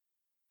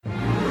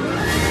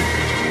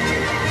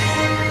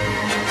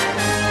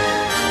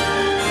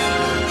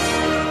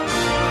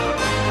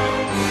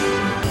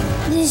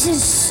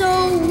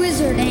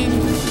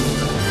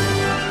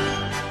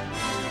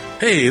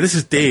Hey, this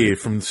is Dave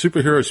from the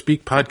Superhero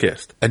Speak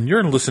podcast, and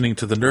you're listening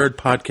to the Nerd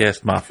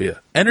Podcast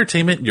Mafia.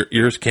 Entertainment your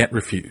ears can't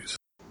refuse.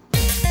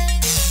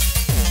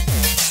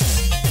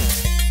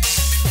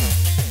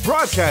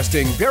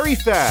 Broadcasting very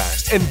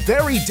fast and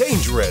very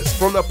dangerous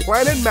from the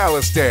planet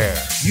Malastare.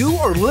 You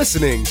are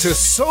listening to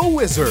So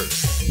Wizard.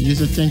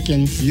 You're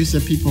thinking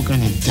people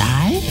gonna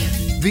die?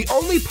 The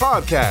only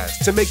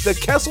podcast to make the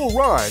Kessel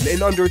Run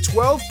in under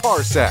 12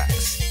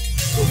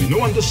 parsecs. There'll be no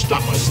one to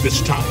stop us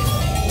this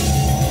time.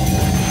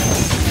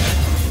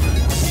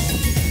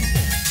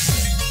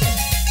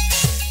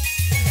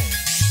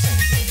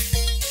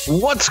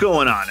 What's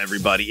going on,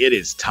 everybody? It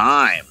is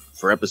time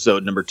for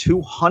episode number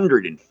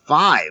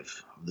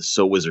 205 of the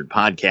So Wizard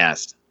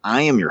podcast.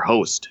 I am your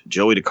host,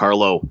 Joey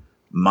DiCarlo.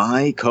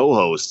 My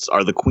co-hosts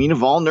are the queen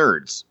of all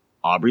nerds,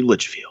 Aubrey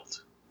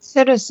Litchfield.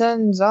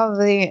 Citizens of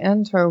the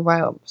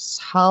interwebs,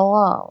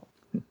 hello.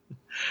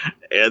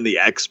 And the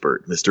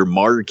expert, Mr.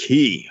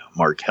 Marquis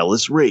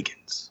Marcellus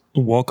Reagans.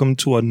 Welcome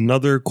to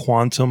another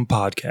quantum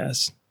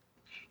podcast.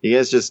 You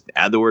guys just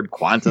add the word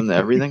quantum to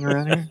everything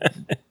around here?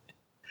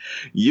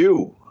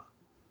 You,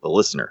 the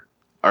listener,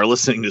 are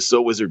listening to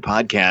So Wizard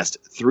Podcast.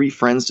 Three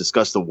friends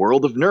discuss the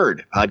world of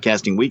nerd,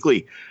 podcasting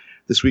weekly.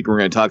 This week we're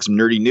going to talk some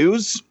nerdy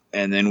news,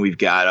 and then we've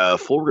got a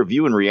full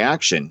review and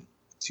reaction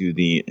to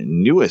the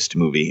newest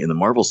movie in the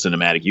Marvel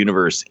Cinematic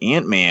Universe,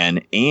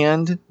 Ant-Man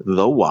and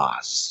the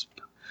Wasp.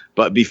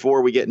 But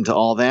before we get into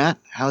all that,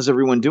 how's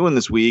everyone doing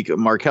this week?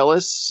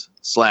 Marcellus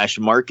 /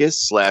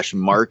 Marcus /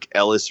 Mark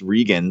Ellis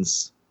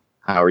Regans.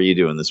 How are you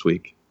doing this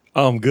week?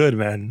 Oh, I'm good,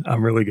 man.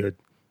 I'm really good.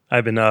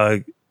 I've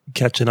been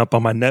catching up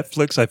on my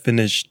Netflix. I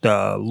finished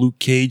Luke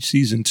Cage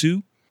season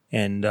 2,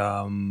 and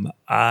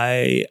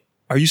are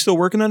you still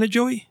working on it,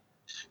 Joey?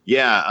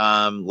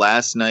 Yeah.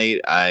 Last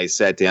night I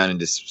sat down and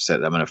just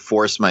said I'm going to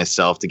force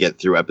myself to get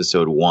through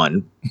episode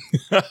 1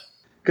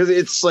 because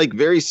it's like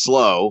very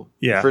slow.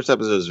 Yeah. The first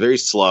episode is very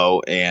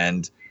slow,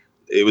 and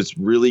it was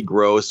really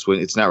gross when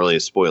it's not really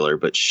a spoiler,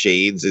 but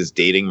Shades is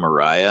dating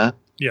Mariah.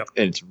 Yeah,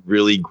 and it's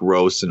really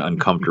gross and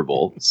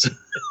uncomfortable. So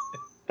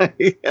I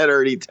had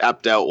already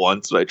tapped out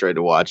once when I tried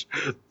to watch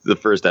the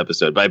first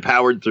episode, but I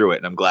powered through it,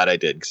 and I'm glad I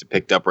did because it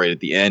picked up right at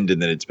the end,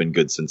 and then it's been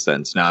good since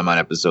then. So now I'm on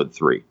episode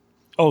 3.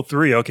 Oh,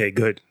 3. Okay,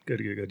 good.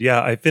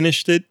 Yeah, I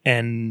finished it,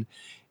 and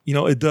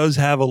it does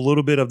have a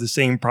little bit of the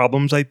same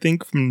problems, I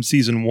think, from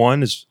season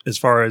 1 as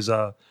far as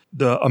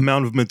the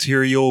amount of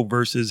material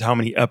versus how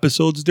many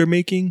episodes they're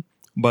making.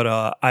 But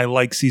I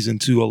like season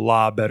 2 a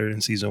lot better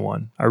than season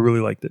 1. I really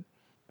liked it.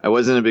 I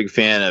wasn't a big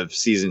fan of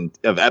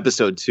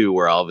episode 2,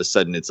 where all of a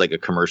sudden it's like a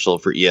commercial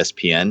for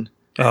ESPN.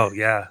 Oh,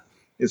 yeah.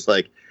 It's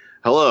like,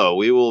 hello,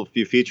 we will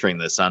be featuring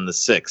this on the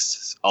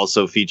 6th.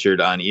 Also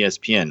featured on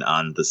ESPN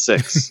on the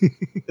 6th.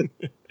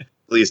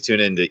 Please tune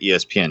in to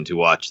ESPN to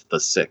watch the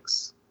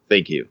 6th.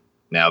 Thank you.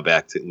 Now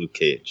back to Luke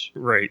Cage.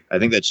 Right. I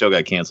think that show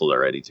got canceled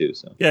already, too.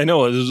 So yeah, I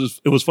know.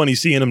 It was funny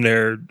seeing him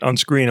there on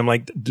screen. I'm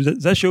like,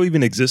 does that show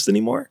even exist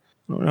anymore?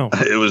 I don't know.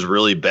 It was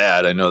really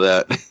bad. I know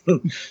that.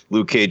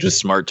 Luke Cage was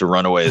smart to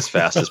run away as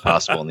fast as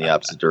possible in the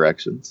opposite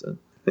direction. So.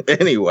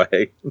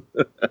 Anyway,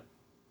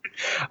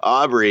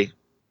 Aubrey.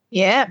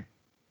 Yeah.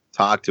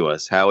 Talk to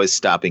us. How is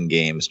stopping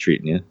games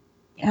treating you?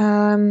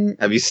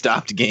 Have you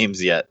stopped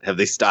games yet? Have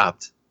they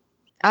stopped?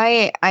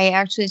 I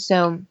actually,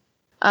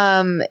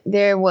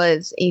 there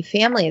was a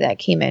family that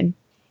came in,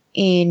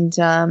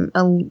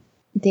 and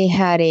they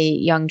had a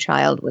young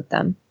child with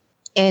them.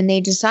 And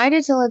they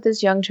decided to let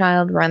this young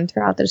child run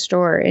throughout the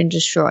store and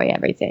destroy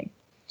everything.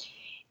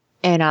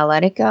 And I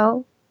let it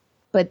go.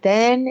 But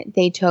then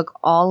they took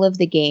all of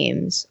the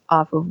games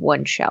off of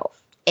one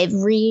shelf.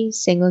 Every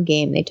single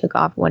game they took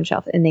off one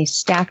shelf. And they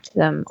stacked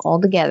them all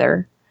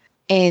together.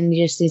 And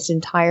just this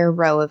entire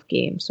row of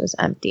games was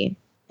empty.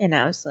 And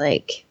I was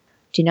like,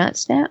 do not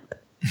snap.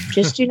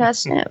 Just do not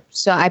snap.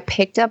 So I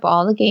picked up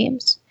all the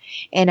games.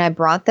 And I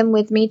brought them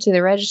with me to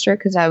the register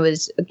because I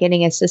was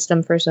getting a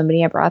system for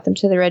somebody. I brought them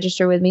to the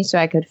register with me so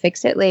I could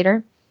fix it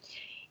later.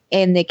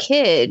 And the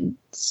kid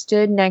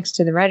stood next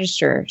to the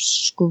register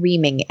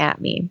screaming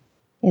at me.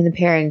 And the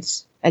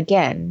parents,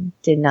 again,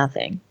 did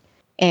nothing.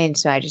 And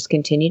so I just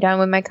continued on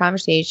with my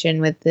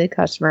conversation with the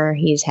customer.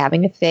 He's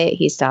having a fit.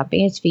 He's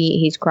stomping his feet.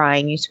 He's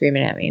crying. He's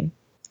screaming at me.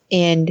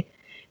 And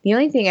the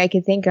only thing I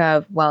could think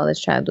of while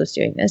this child was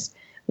doing this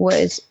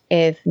was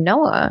if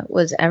Noah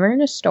was ever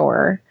in a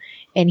store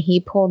and he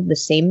pulled the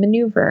same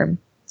maneuver,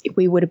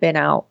 we would have been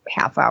out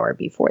half hour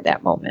before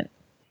that moment.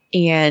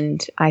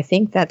 And I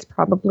think that's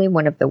probably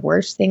one of the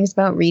worst things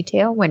about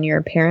retail when you're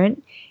a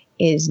parent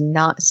is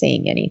not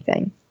saying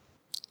anything.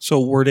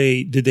 So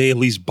did they at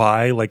least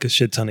buy like a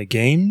shit ton of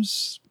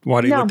games?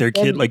 Why did they let their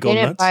kid like go nuts?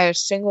 They didn't buy a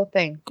single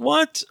thing.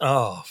 What?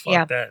 Oh,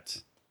 fuck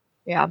that.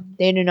 Yeah,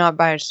 they did not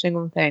buy a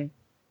single thing.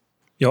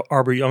 Yo,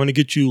 Aubrey, I'm going to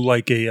get you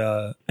like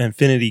a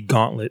Infinity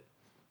Gauntlet.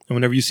 And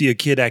whenever you see a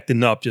kid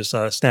acting up, just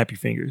snap your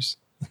fingers.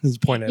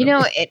 Just point at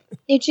him.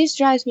 It just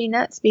drives me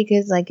nuts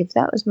because, like, if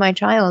that was my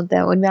child,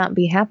 that would not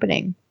be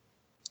happening.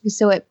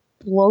 So it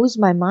blows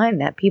my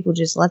mind that people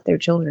just let their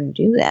children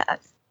do that.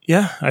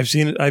 Yeah, I've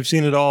seen it. I've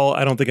seen it all.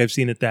 I don't think I've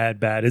seen it that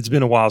bad. It's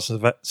been a while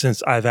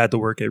since I've had to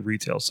work at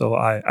retail, so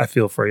I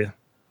feel for you.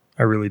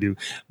 I really do.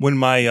 When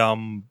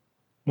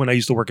when I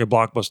used to work at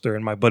Blockbuster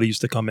and my buddy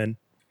used to come in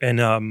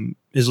and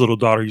his little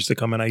daughter used to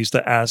come in, I used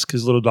to ask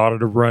his little daughter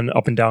to run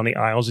up and down the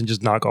aisles and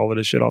just knock all of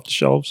the shit off the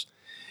shelves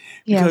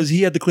because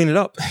he had to clean it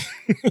up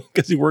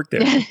because he worked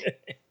there.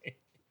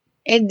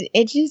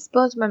 It just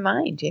blows my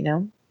mind, you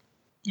know?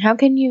 How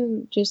can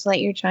you just let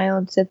your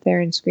child sit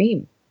there and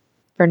scream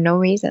for no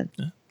reason?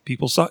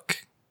 People suck.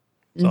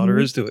 That's all there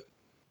is to it.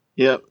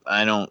 Yep.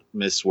 I don't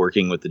miss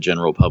working with the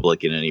general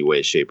public in any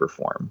way, shape, or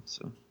form.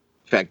 So,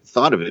 in fact, the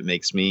thought of it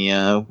makes me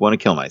want to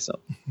kill myself.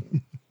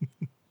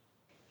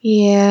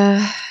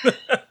 Yeah.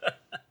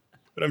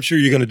 But I'm sure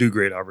you're going to do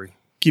great, Aubrey.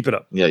 Keep it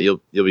up. Yeah, you'll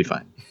be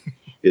fine.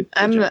 Good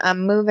job.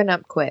 I'm moving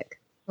up quick.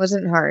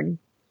 Wasn't hard.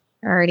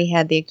 I already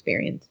had the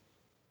experience.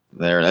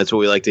 That's what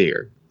we like to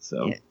hear.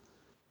 So. Yeah.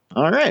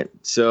 All right.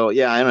 So,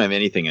 yeah, I don't have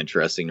anything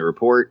interesting to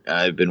report.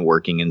 I've been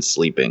working and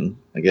sleeping.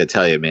 I got to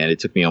tell you, man, it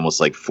took me almost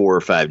like 4 or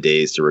 5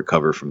 days to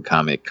recover from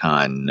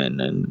Comic-Con.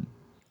 And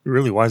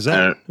really? Why is that?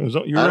 I don't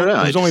know.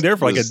 I was only there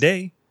for like a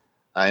day.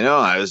 I know.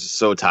 I was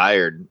so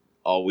tired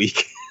all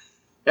week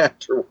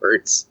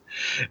afterwards.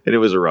 And it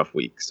was a rough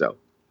week. So,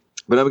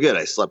 but I'm good.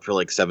 I slept for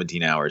like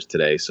 17 hours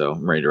today. So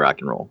I'm ready to rock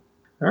and roll.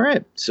 All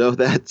right. So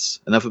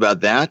that's enough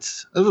about that.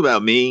 Enough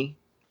about me.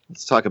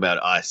 Let's talk about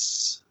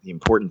us, the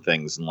important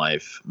things in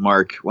life.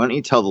 Mark, why don't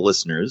you tell the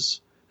listeners,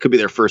 could be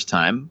their first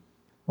time,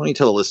 why don't you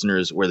tell the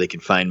listeners where they can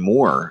find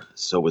more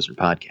So Wizard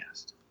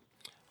Podcast?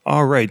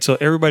 All right. So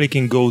everybody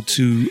can go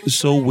to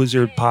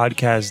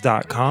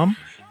SoWizardPodcast.com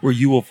where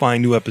you will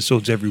find new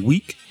episodes every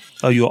week.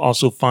 You'll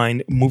also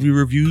find movie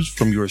reviews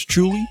from yours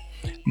truly,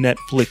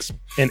 Netflix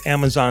and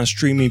Amazon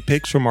streaming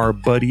picks from our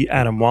buddy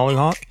Adam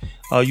Wallinghawk.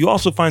 You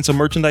also find some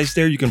merchandise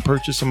there. You can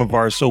purchase some of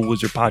our So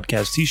Wizard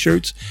Podcast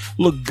t-shirts.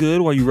 Look good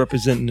while you're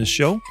representing the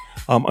show.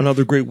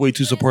 Another great way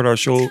to support our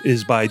show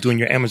is by doing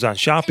your Amazon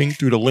shopping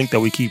through the link that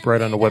we keep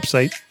right on the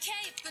website.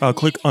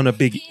 Click on a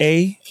big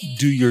A,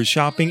 do your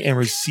shopping, and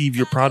receive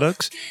your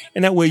products.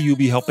 And that way you'll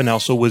be helping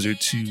out So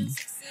Wizard too.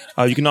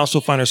 You can also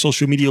find our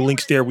social media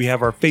links there. We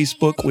have our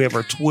Facebook, we have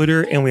our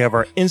Twitter, and we have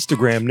our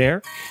Instagram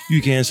there.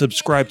 You can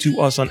subscribe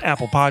to us on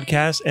Apple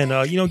Podcasts and,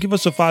 give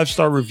us a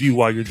 5-star review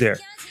while you're there.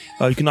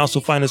 You can also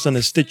find us on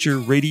the Stitcher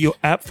radio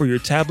app for your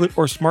tablet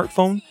or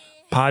smartphone,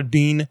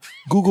 Podbean,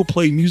 Google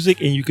Play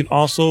Music, and you can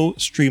also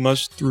stream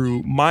us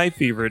through my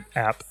favorite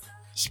app,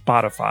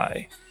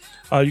 Spotify.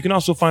 You can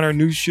also find our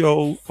new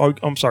show,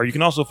 you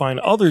can also find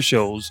other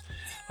shows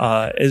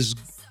as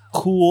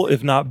cool,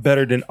 if not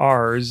better than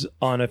ours,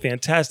 on a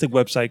fantastic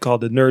website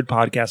called the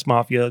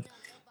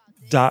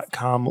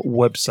nerdpodcastmafia.com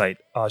website.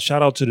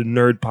 Shout out to the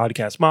Nerd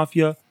Podcast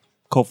Mafia,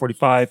 Code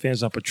 45,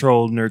 Fans on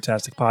Patrol,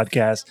 Nerdtastic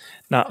Podcast,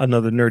 Not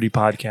Another Nerdy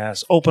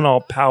Podcast, Open All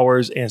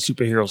Powers, and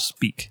Superheroes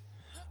Speak.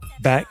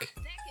 Back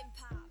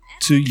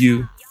to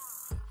you,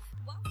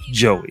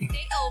 Joey.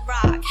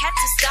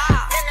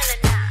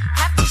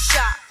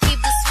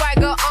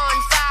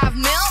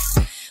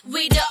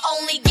 We the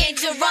only game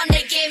to run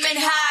the game in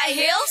high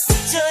heels.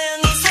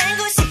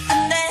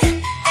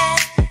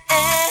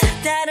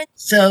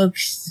 So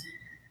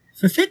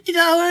for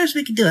 $50,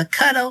 we could do a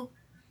cuddle.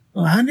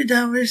 For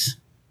 $100,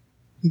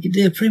 we could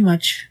do pretty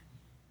much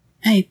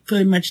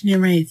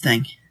near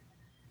anything.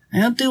 I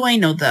don't do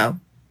anal, though.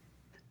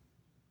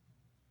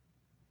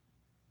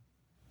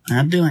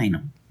 I'll do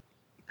anal.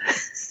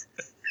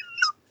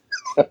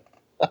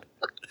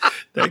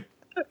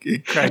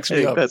 It cracks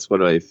me up. That's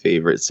one of my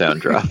favorite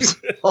sound drops of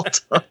all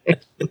time.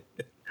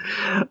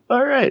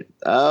 All right,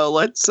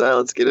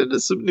 let's get into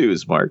some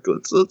news, Mark.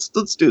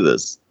 Let's do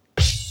this.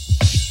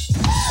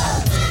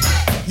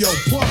 Yo,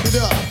 pump it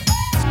up!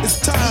 It's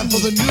time for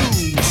the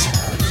news.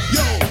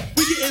 Yo,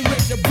 we getting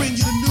ready to bring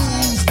you the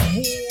news,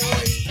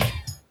 boy.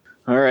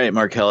 All right,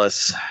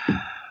 Marcellus,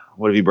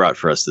 what have you brought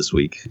for us this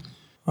week?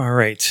 All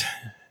right,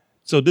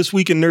 so this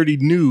week in nerdy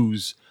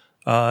news.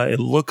 It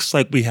looks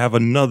like we have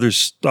another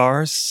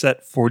star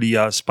set for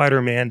the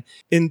Spider-Man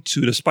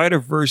Into the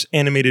Spider-Verse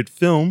animated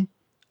film.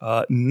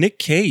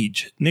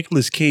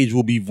 Nicolas Cage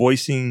will be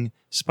voicing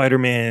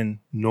Spider-Man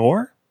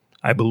Noir,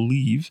 I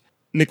believe.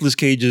 Nicolas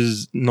Cage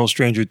is no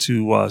stranger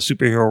to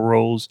superhero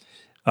roles.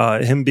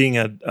 Him being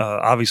a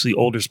obviously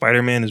older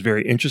Spider-Man is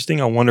very interesting.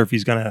 I wonder if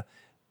he's gonna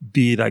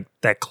be like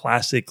that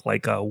classic,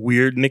 like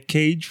weird Nick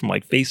Cage from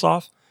like Face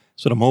Off.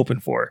 That's what I'm hoping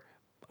for.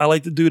 I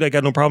like the dude. I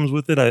got no problems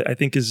with it. I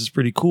think this is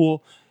pretty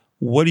cool.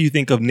 What do you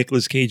think of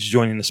Nicolas Cage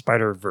joining the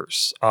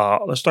Spider-Verse?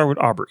 Let's start with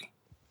Aubrey.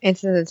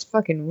 It's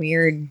fucking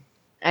weird.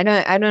 I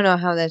don't know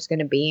how that's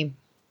gonna be. It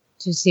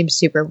just seems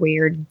super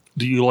weird.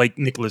 Do you like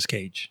Nicolas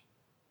Cage?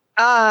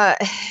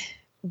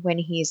 When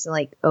he's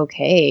like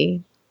okay.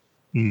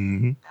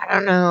 Mm-hmm. I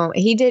don't know.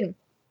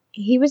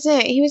 He was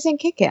in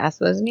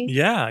Kick-Ass, wasn't he?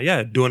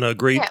 Yeah, doing a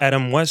great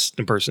Adam West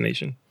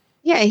impersonation.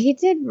 Yeah, he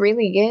did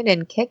really good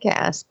in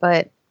Kick-Ass,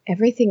 but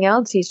everything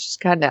else, he's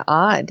just kind of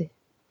odd.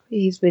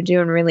 He's been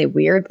doing really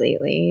weird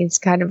lately. He's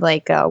kind of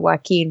like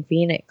Joaquin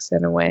Phoenix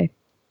in a way.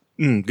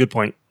 Good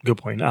point. Good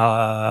point.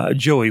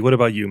 Joey, what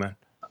about you, man?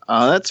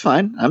 That's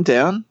fine. I'm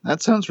down.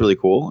 That sounds really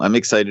cool. I'm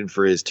excited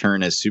for his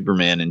turn as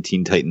Superman in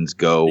Teen Titans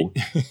Go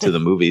to the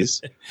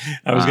movies.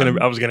 I was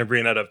gonna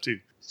bring that up too.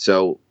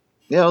 So,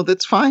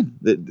 that's fine.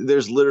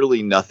 There's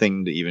literally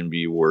nothing to even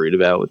be worried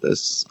about with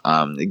this.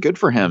 Good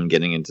for him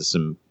getting into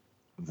some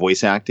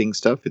voice acting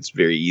stuff. It's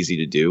very easy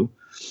to do.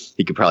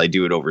 He could probably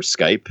do it over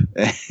Skype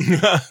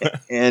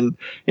and,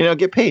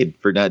 get paid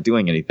for not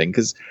doing anything.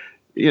 Because,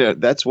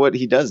 that's what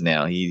he does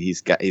now.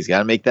 He's got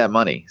to make that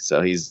money.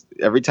 So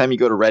every time you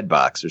go to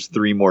Redbox, there's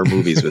 3 more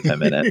movies with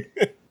him in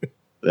it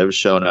that have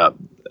shown up.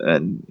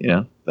 And,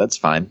 that's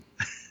fine.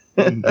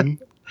 Mm-hmm.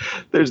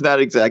 It's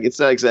not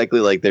exactly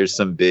like there's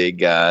some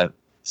big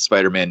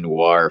Spider-Man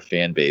noir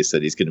fan base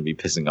that he's going to be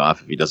pissing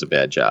off if he does a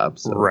bad job.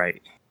 So.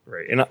 Right.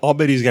 And I'll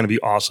bet he's going to be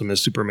awesome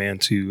as Superman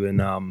 2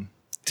 and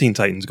Teen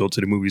Titans Go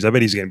to the movies. I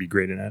bet he's going to be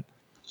great in that.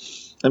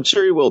 I'm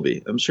sure he will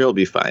be. I'm sure he'll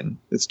be fine.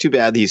 It's too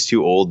bad he's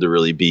too old to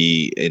really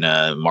be in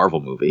a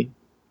Marvel movie.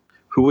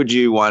 Who would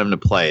you want him to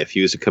play if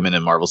he was to come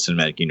in Marvel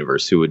Cinematic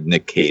Universe? Who would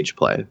Nick Cage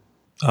play?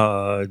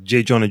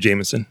 J. Jonah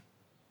Jameson.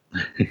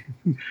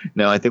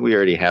 No, I think we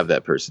already have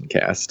that person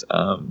cast.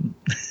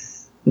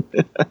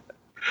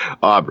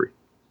 Aubrey.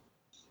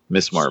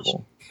 Miss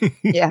Marvel.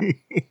 Yeah.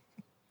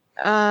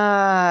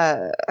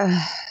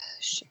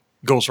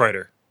 Ghost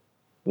Rider.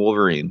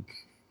 Wolverine.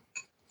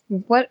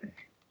 What?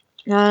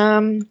 I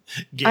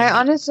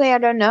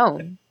don't know.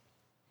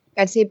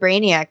 I'd say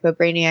Brainiac, but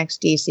Brainiac's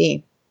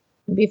DC.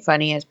 It'd be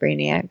funny as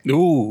Brainiac.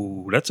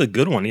 Ooh, that's a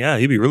good one. Yeah,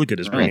 he'd be really good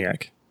as Right.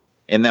 Brainiac.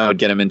 And that would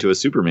get him into a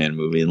Superman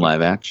movie in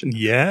live action.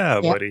 Yeah,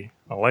 buddy.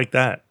 I like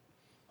that.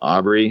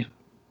 Aubrey,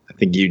 I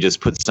think you just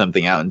put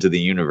something out into the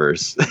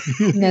universe.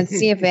 Let's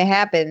see if it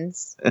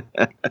happens.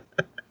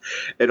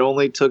 It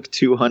only took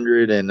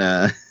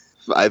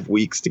 205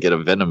 weeks to get a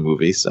Venom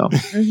movie, so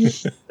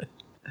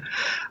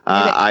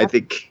I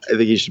think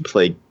you should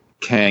play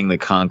Kang the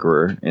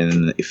Conqueror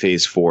in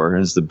Phase 4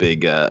 as the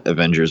big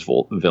Avengers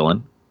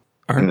villain.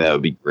 I think that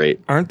would be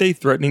great. Aren't they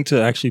threatening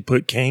to actually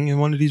put Kang in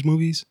one of these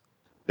movies?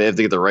 They have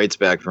to get the rights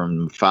back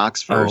from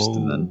Fox first,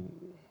 and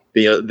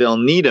then they'll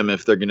need him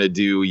if they're going to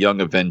do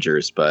Young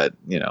Avengers. But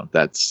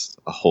that's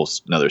a whole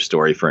another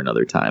story for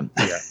another time.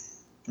 Yeah.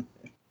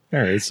 All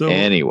right. So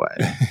anyway,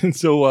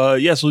 so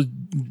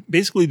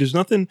basically, there's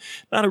not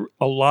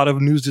a lot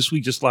of news this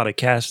week, just a lot of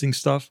casting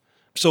stuff.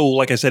 So,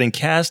 like I said, in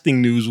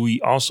casting news, we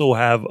also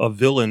have a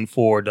villain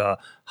for the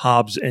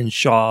Hobbs and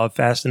Shaw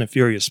Fast and the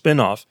Furious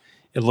spinoff.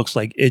 It looks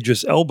like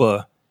Idris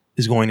Elba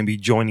is going to be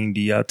joining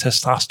the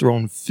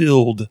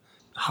testosterone-filled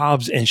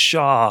Hobbs and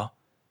Shaw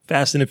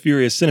Fast and the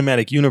Furious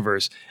cinematic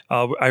universe.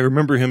 I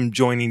remember him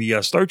joining the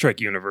Star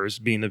Trek universe,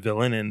 being the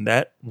villain, and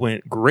that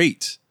went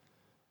great.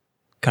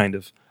 Kind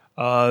of.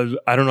 I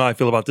don't know how I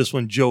feel about this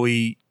one.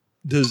 Joey,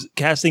 does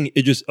casting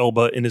Idris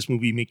Elba in this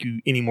movie make you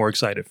any more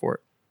excited for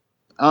it?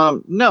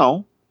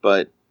 No,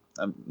 but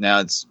now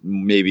it's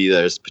maybe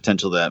there's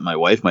potential that my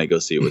wife might go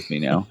see it with me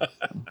now.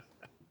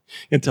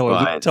 And tell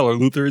her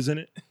Luther is in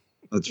it.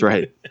 That's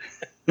right.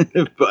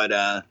 But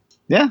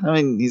yeah, I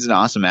mean, he's an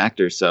awesome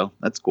actor, so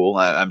that's cool.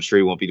 I'm sure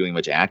he won't be doing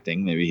much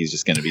acting. Maybe he's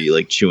just going to be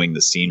like chewing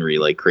the scenery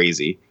like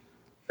crazy,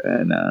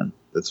 and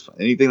that's fine.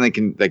 Anything that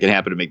can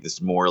happen to make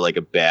this more like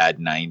a bad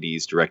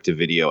 '90s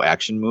direct-to-video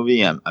action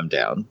movie. I'm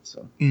down.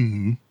 So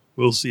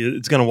we'll see.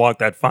 It's going to walk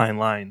that fine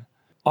line.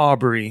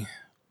 Aubrey,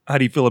 how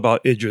do you feel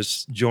about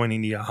Idris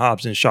joining the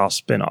Hobbs and Shaw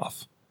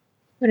spinoff?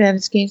 Whatever,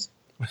 excuse.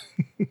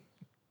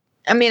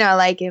 I mean, I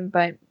like him,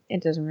 but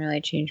it doesn't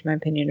really change my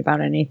opinion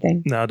about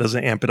anything. No, it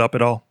doesn't amp it up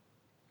at all?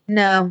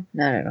 No,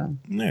 not at all.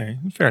 All right,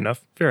 fair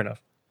enough.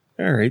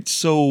 All right,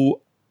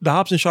 so the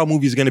Hobbs and Shaw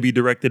movie is going to be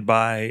directed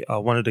by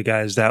one of the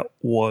guys that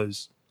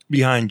was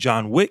behind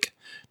John Wick,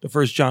 the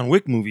first John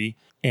Wick movie.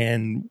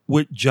 And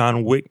with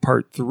John Wick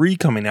Part 3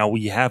 coming out,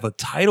 we have a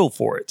title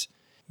for it.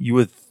 You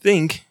would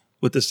think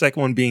with the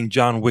second one being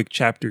John Wick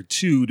Chapter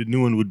 2, the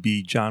new one would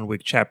be John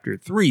Wick Chapter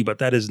 3, but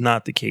that is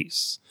not the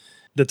case.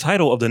 The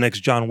title of the next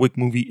John Wick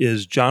movie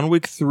is John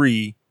Wick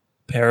 3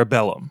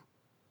 Parabellum.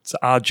 It's an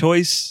odd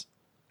choice.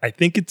 I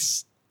think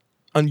it's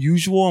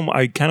unusual.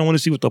 I kind of want to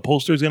see what the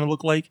poster is going to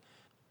look like.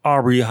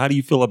 Aubrey, how do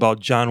you feel about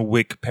John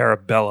Wick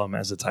Parabellum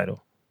as a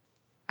title?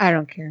 I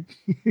don't care.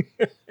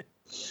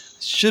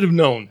 Should have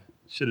known.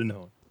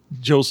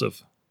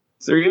 Joseph.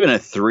 Is there even a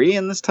 3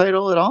 in this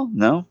title at all?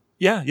 No?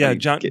 Yeah.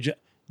 John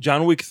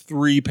Wick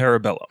 3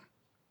 Parabellum.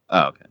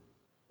 Oh, okay.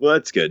 Well,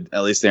 that's good.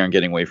 At least they aren't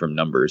getting away from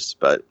numbers,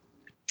 but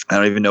I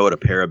don't even know what a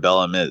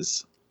parabellum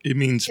is. It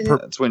means...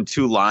 It's when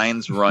two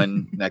lines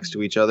run next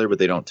to each other, but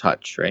they don't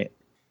touch, right?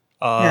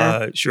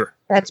 Sure.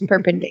 That's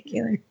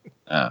perpendicular.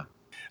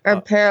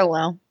 Or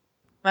parallel.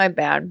 My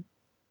bad.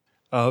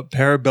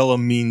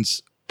 Parabellum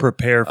means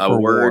prepare for a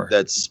word war.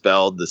 That's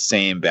spelled the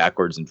same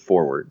backwards and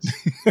forwards.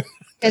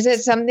 Is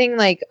it something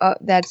like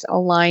that's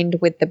aligned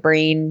with the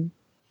brain?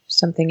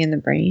 Something in the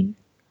brain?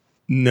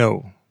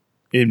 No.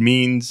 It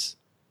means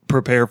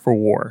prepare for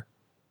war.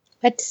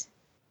 What?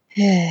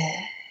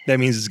 That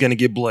means it's going to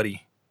get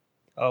bloody.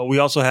 We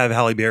also have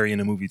Halle Berry in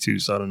the movie too,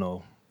 so I don't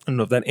know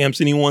if that amps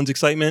anyone's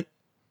excitement.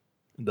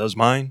 Does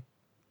mine.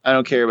 I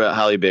don't care about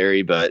Halle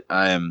Berry, but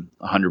I am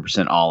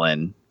 100% all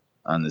in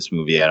on this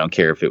movie. I don't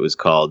care if it was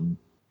called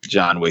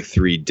John Wick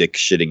 3 Dick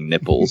Shitting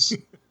Nipples.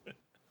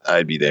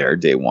 I'd be there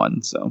day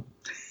one. So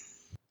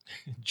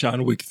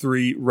John Wick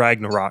 3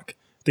 Ragnarok.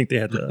 I think they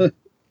had to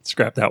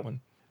scrap that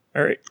one.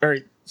 All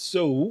right.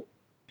 So,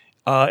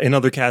 in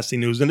other casting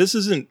news, and this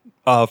isn't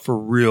for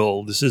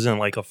real. This isn't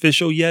like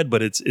official yet,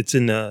 but it's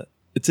in the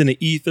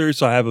ether.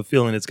 So I have a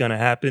feeling it's going to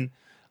happen.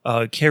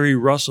 Kerry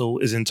Russell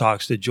is in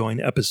talks to join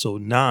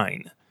Episode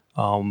 9.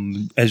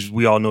 As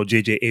we all know,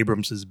 J.J.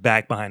 Abrams is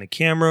back behind the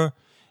camera.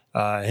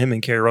 Him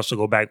and Kerry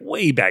Russell go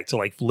way back to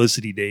like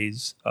Felicity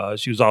days.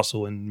 She was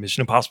also in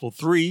Mission Impossible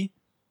 3.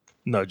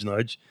 Nudge,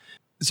 nudge.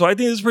 So I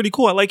think it's pretty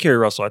cool. I like Kerry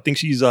Russell. I think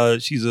she's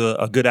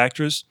a good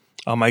actress.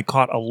 I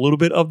caught a little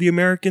bit of The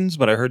Americans,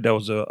 but I heard that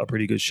was a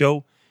pretty good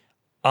show.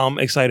 I'm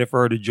excited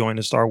for her to join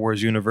the Star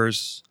Wars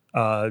universe.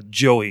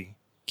 Joey,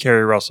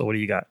 Kerry Russell, what do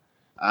you got?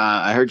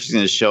 I heard she's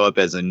going to show up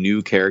as a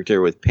new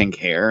character with pink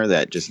hair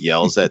that just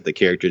yells at the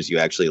characters you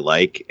actually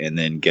like and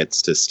then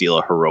gets to steal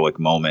a heroic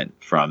moment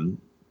from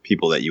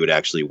people that you would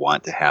actually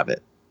want to have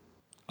it.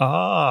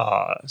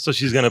 So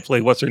she's going to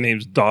play what's her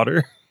name's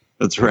daughter?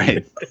 That's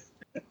right.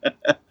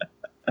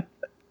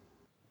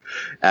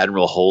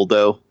 Admiral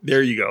Holdo.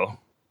 There you go.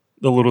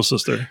 The little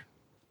sister.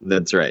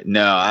 That's right.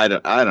 No, I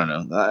don't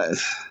know.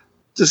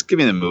 Just give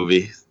me the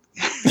movie.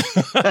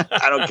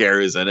 I don't care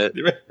who's in it.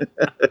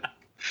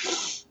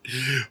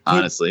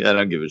 Honestly, I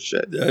don't give a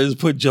shit. Just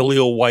put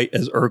Jaleel White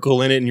as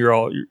Urkel in it, and you're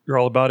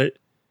all about it.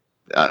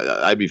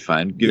 I'd be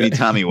fine. Give me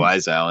Tommy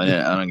Wiseau in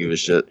it. I don't give a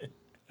shit.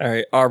 All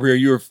right, Aubrey, are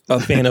you a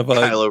fan of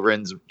Kylo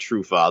Ren's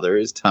true father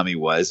is Tommy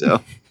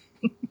Wiseau.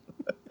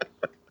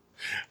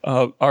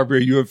 Aubrey,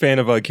 are you a fan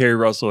of Kerry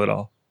Russell at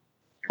all?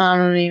 I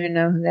don't even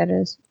know who that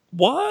is.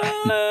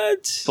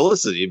 What?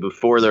 Felicity,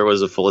 before there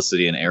was a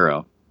Felicity in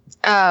Arrow.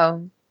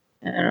 Oh.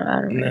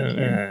 I don't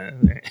know.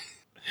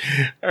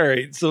 All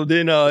right, so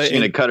then she's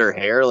gonna cut her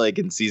hair like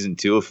in season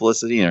 2 of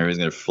Felicity, and everyone's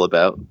gonna flip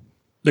out.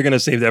 They're gonna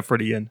save that for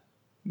the end.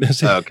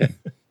 Okay,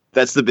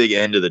 that's the big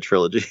end of the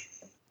trilogy.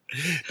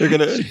 They're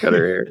gonna cut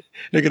her hair.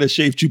 They're gonna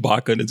shave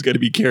Chewbacca, and it's gonna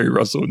be Kerry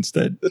Russell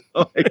instead.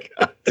 Oh my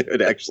god,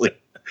 dude! Actually,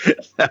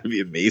 that would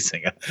be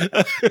amazing.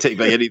 Take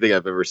back anything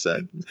I've ever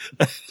said.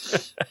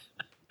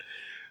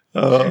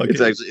 Okay.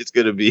 It's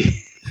gonna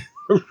be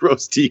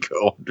Rose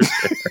Tico under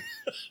there.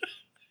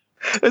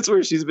 That's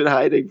where she's been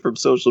hiding from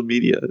social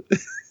media.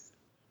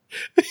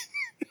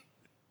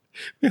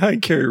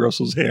 Behind Kerry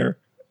Russell's hair.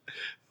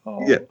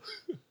 Oh. Yeah.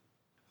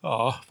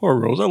 Oh, poor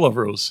Rose. I love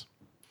Rose.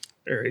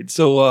 All right.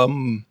 So,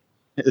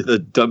 the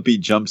dumpy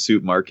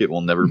jumpsuit market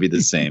will never be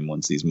the same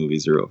once these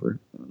movies are over.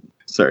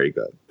 Sorry,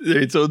 God. All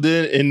right, so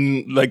then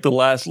in like the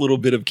last little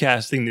bit of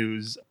casting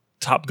news,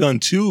 Top Gun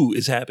 2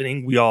 is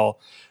happening. We all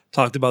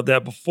talked about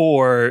that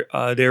before.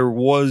 There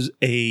was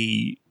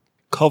a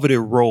coveted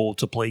role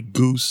to play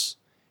Goose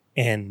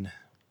and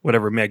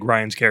whatever Meg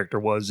Ryan's character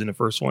was in the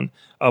first one,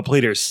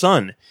 played her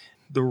son.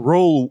 The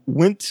role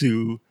went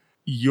to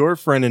your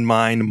friend and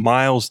mine,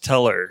 Miles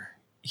Teller.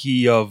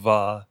 He of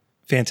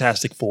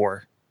Fantastic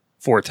Four,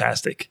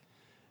 Four-tastic.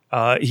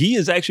 He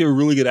is actually a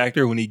really good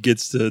actor when he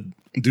gets to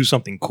do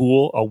something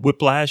cool.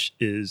 Whiplash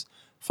is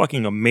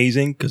fucking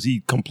amazing because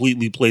he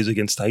completely plays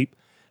against type.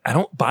 I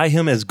don't buy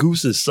him as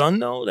Goose's son,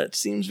 though. That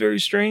seems very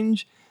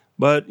strange.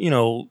 But, you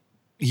know,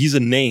 he's a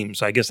name,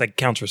 so I guess that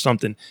counts for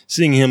something.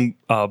 Seeing him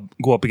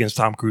go up against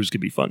Tom Cruise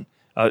could be fun.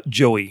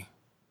 Joey,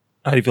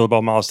 how do you feel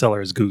about Miles Teller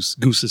as Goose?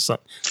 Goose's son.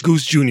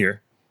 Goose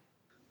Jr.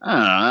 I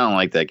don't know. I don't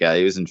like that guy.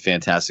 He was in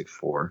Fantastic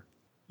Four.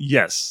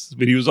 Yes,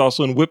 but he was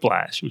also in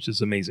Whiplash, which is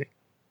amazing.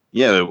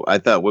 Yeah, I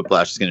thought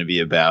Whiplash was going to be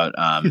about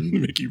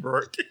Mickey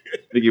Rourke.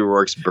 Mickey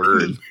Rourke's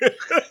bird.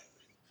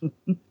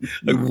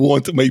 I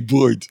want my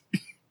bird.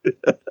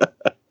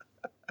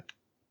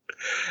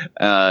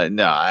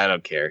 No, I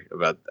don't care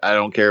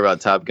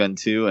about Top Gun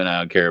 2, and I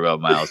don't care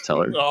about Miles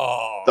Teller.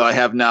 Oh. Though I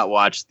have not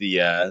watched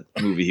the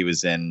movie he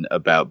was in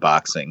about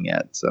boxing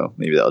yet, so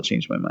maybe that'll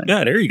change my mind.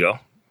 Yeah, there you go.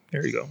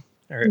 There you go.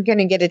 All right. I'm going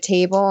to get a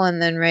table and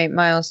then write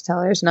Miles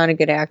Teller's not a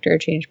good actor.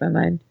 Change my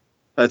mind.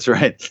 That's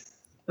right.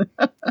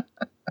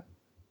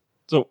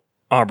 So,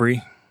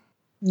 Aubrey.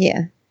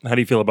 Yeah. How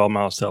do you feel about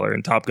Miles Teller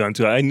and Top Gun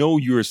 2? I know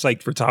you were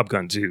psyched for Top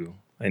Gun 2.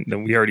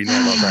 And we already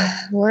know about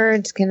that.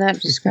 Words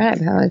cannot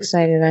describe how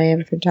excited I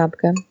am for Top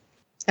Gun.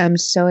 I'm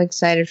so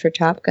excited for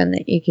Top Gun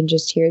that you can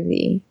just hear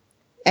the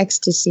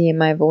ecstasy in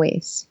my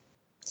voice.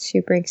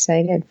 Super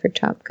excited for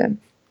Top Gun.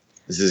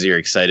 This is your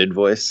excited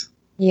voice?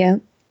 Yeah.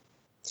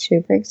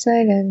 Super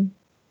excited.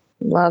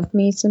 Love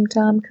me some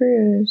Tom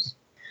Cruise.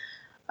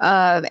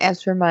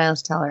 As for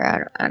Miles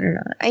Teller, I don't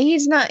know.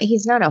 He's not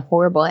a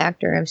horrible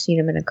actor. I've seen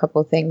him in a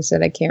couple things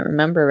that I can't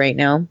remember right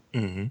now.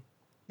 Mm-hmm.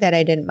 That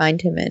I didn't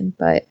mind him in,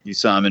 but You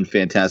saw him in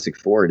Fantastic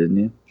Four, didn't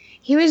you?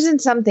 he was in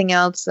something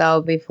else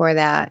though before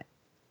that.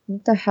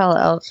 What the hell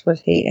else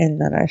was he in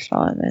that I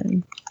saw him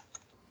in?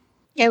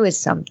 It was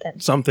something.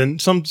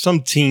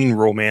 Some teen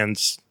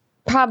romance.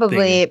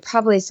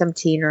 Probably some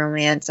teen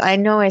romance. I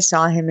know I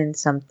saw him in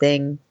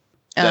something.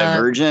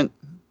 Divergent?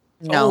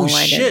 No, oh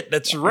I shit, didn't.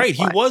 that's Yeah, right.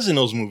 He watch. was in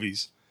those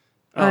movies.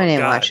 I Oh, didn't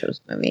God. watch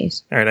those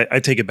movies. All right, I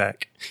take it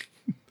back.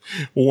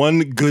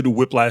 One good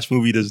Whiplash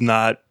movie does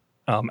not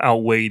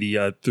outweigh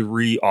the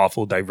 3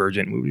 awful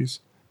Divergent movies.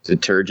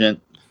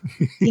 Detergent.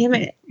 Damn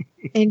it.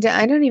 And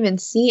I don't even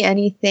see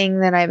anything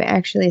that I've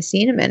actually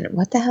seen him in.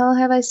 What the hell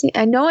have I seen?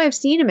 I know I've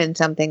seen him in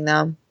something,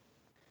 though.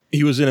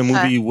 He was in a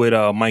movie with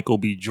Michael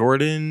B.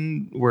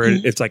 Jordan where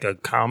it's like a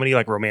comedy,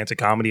 like romantic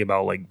comedy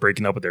about like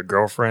breaking up with their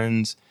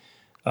girlfriends.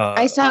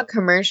 I saw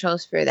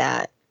commercials for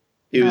that.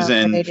 He was but I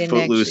in didn't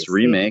Footloose actually see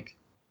remake.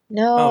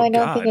 No, Oh, I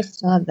don't think I God.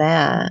 saw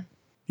that.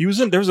 He was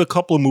in. There's a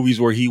couple of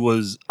movies where he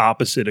was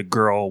opposite a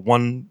girl.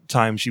 One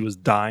time she was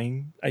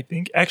dying, I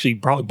think. Actually,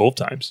 probably both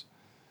times.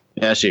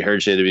 Yeah, she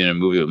heard she had to be in a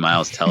movie with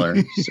Miles Teller.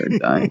 She started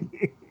dying.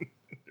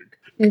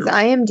 His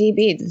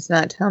IMDb does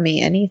not tell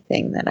me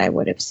anything that I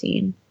would have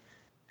seen.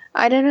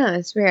 I don't know.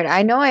 It's weird.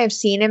 I know I've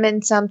seen him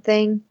in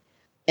something,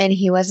 and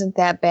he wasn't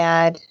that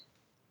bad.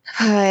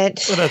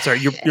 But Well, that's all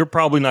right. You're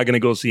probably not going to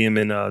go see him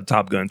in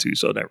Top Gun 2,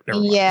 so never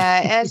mind.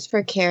 yeah, as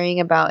for caring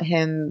about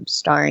him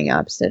starring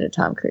opposite of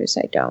Tom Cruise,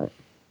 I don't.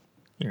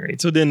 All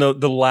right. So then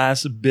the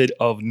last bit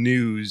of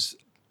news.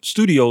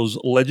 Studios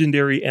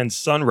Legendary and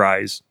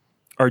Sunrise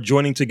are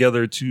joining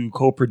together to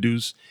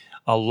co-produce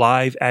a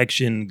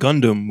live-action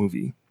Gundam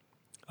movie.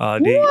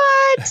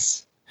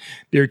 What?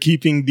 They're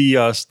keeping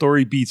the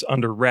story beats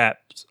under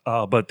wraps,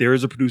 but there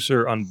is a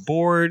producer on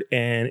board,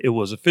 and it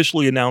was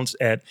officially announced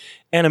at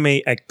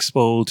Anime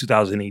Expo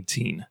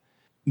 2018.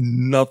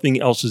 Nothing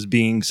else is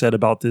being said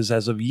about this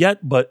as of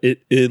yet, but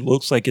it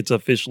looks like it's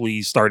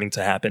officially starting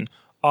to happen.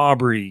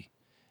 Aubrey,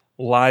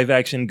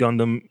 live-action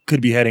Gundam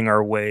could be heading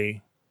our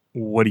way.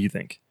 What do you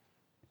think?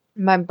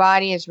 My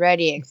body is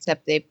ready,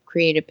 except they've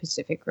created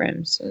Pacific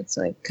Rim, so it's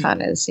like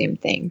kind of the same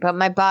thing. But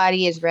my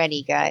body is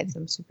ready, guys.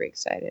 I'm super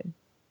excited.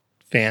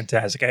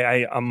 Fantastic.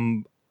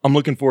 I'm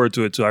looking forward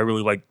to it too. I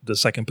really like the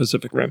second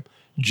Pacific Rim.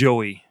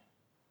 Joey,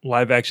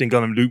 live action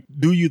Gundam.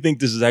 Do you think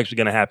this is actually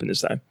going to happen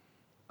this time?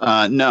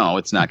 No,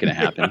 it's not going to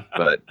happen.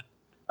 But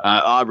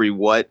Aubrey,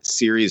 what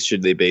series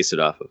should they base it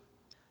off of?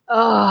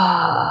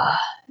 Oh,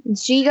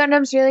 G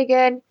Gundam's really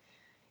good.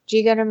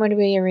 G Gundam would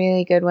be a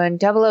really good one.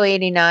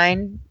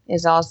 0089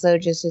 is also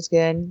just as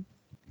good.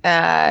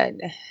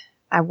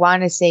 I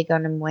want to say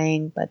Gundam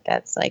Wing, but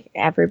that's like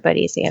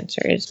everybody's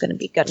answer is going to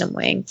be Gundam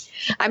Wing.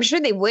 I'm sure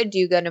they would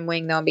do Gundam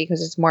Wing though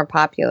because it's more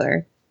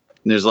popular.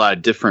 There's a lot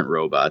of different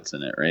robots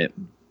in it, right?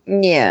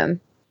 Yeah.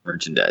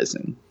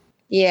 Merchandising.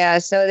 Yeah,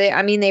 so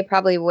they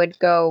probably would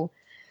go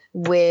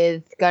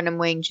with Gundam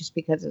Wing just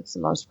because it's the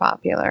most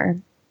popular.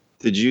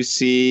 Did you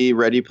see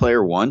Ready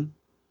Player One?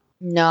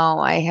 No,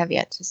 I have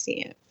yet to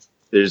see it.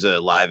 There's a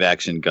live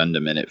action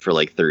Gundam in it for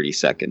like 30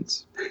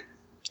 seconds.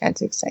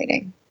 That's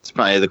exciting. It's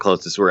probably the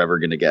closest we're ever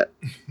going to get.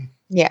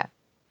 Yeah.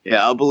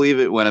 Yeah, I'll believe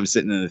it when I'm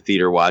sitting in the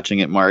theater watching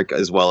it, Mark,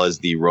 as well as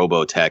the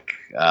Robotech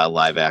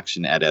live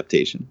action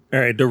adaptation. All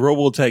right, the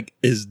Robotech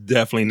is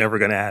definitely never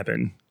going to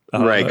happen.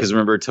 Right, because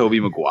remember Tobey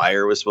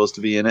Maguire was supposed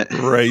to be in it?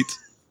 Right.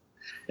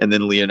 And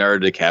then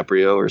Leonardo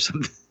DiCaprio or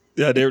something.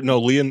 Yeah,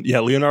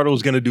 Leonardo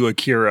was going to do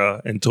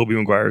Akira, and Tobey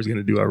Maguire is going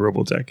to do a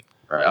Robotech.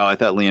 Right. Oh, I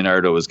thought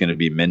Leonardo was going to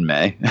be Min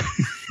May.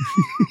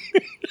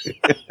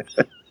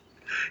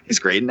 He's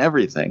great in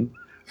everything.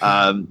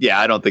 Yeah,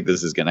 I don't think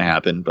this is going to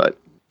happen, but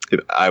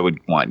I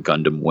would want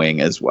Gundam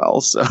Wing as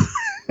well. So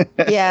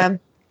Yeah,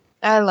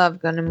 I love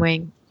Gundam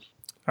Wing.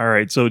 All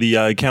right, so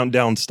the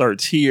countdown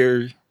starts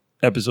here.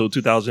 Episode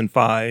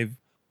 2005.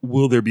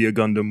 Will there be a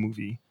Gundam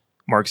movie?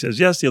 Mark says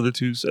yes. The other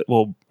two said,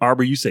 well,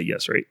 Aubrey, you say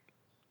yes, right?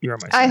 You're on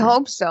my side. I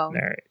hope so. All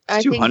right.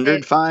 I think that-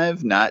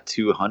 205, not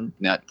 200,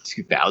 not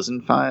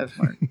 2005.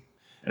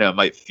 I know it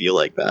might feel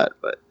like that,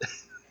 but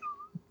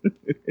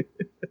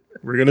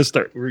We're gonna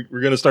start. We're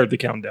gonna start the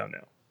countdown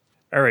now.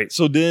 All right.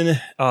 So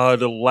then,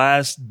 the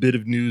last bit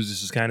of news.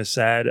 This is kind of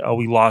sad.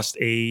 We lost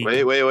a.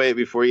 wait.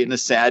 Before you get into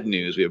sad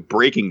news, we have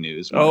breaking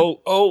news.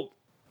 Oh.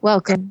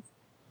 Welcome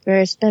for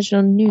a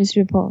special news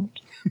report.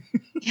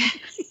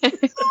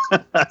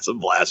 That's a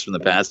blast from the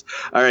past.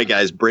 All right,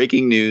 guys.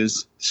 Breaking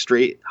news,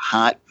 straight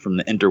hot from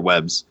the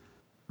interwebs.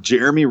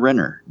 Jeremy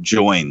Renner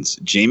joins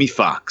Jamie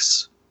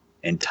Foxx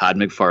and Todd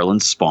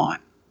McFarlane's Spawn.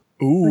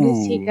 Ooh. What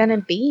is he gonna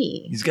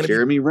be? He's gonna.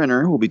 Jeremy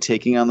Renner will be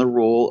taking on the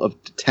role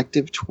of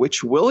Detective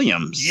Twitch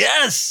Williams.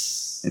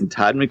 Yes. In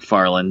Todd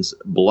McFarlane's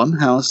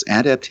Blumhouse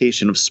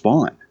adaptation of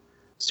Spawn,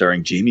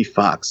 starring Jamie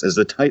Foxx as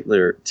the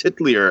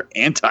titular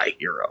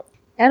anti-hero.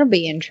 That'll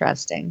be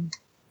interesting.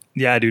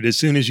 Yeah, dude. As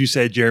soon as you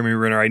said Jeremy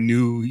Renner, I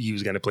knew he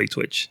was gonna play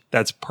Twitch.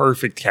 That's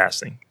perfect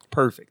casting.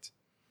 Perfect.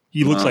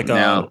 He looks like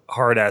a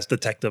hard ass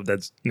detective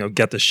that's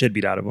get the shit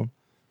beat out of him.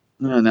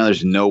 Now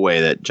there's no way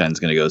that Jen's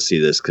going to go see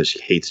this because she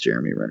hates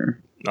Jeremy Renner.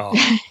 Oh,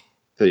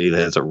 So he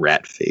has a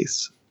rat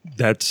face.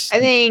 that's. I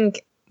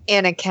think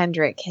Anna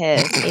Kendrick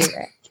has a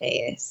rat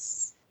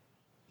face.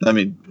 I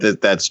mean,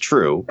 that's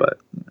true, but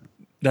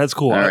That's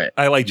cool. All right.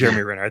 I like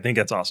Jeremy Renner. I think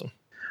that's awesome.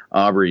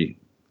 Aubrey,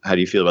 how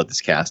do you feel about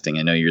this casting?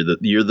 I know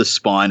you're the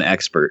Spawn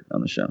expert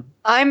on the show.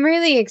 I'm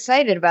really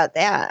excited about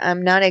that.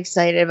 I'm not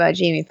excited about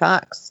Jamie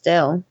Foxx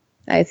still.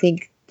 I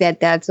think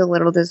that's a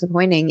little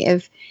disappointing.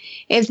 If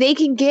they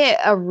can get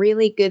a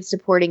really good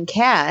supporting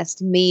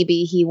cast,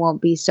 maybe he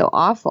won't be so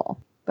awful.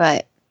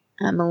 But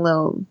I'm a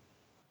little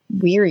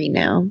weary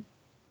now.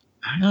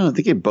 I don't know. I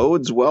think it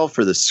bodes well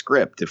for the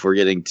script if we're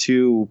getting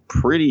two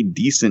pretty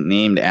decent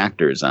named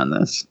actors on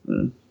this.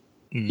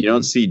 You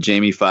don't see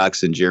Jamie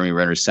Foxx and Jeremy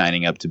Renner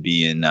signing up to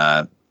be in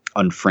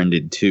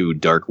Unfriended 2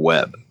 Dark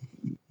Web.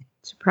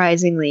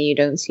 Surprisingly, you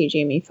don't see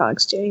Jamie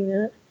Foxx doing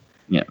that.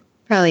 Yeah.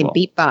 Probably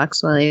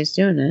beatbox while he was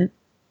doing it.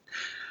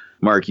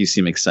 Mark, you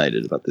seem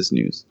excited about this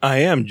news. I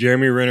am.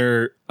 Jeremy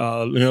Renner,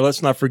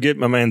 let's not forget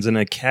my man's an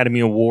Academy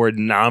Award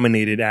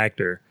nominated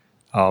actor.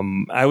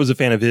 I was a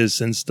fan of his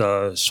since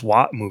the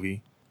SWAT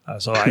movie.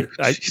 So I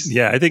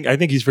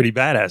think he's pretty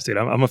badass, dude.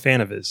 I'm a fan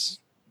of his.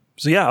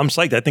 So yeah, I'm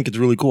psyched. I think it's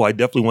really cool. I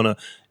definitely want to.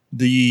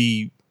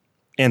 The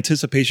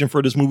anticipation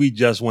for this movie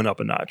just went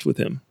up a notch with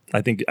him.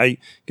 I think I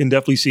can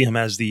definitely see him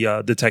as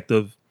the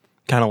detective,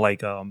 kind of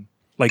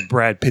like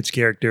Brad Pitt's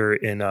character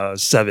in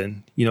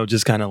Seven.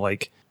 Just kind of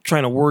like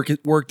trying to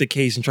work the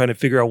case and trying to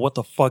figure out what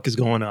the fuck is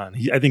going on.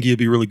 I think he'd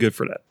be really good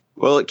for that.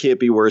 Well, it can't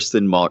be worse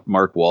than Mark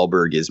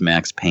Wahlberg as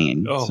Max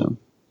Payne. Oh, so.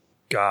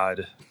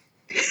 God.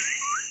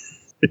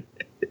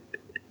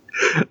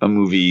 A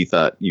movie you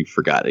thought you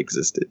forgot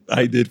existed.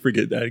 I did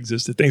forget that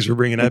existed. Thanks for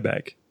bringing that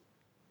back.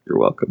 You're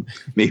welcome.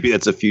 Maybe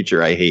that's a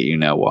future I Hate You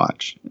Now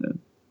watch.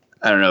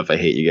 I don't know if I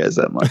hate you guys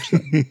that much.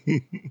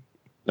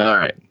 All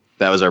right.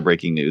 That was our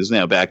breaking news.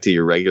 Now back to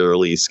your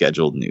regularly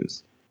scheduled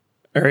news.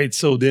 All right.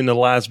 So then the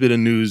last bit of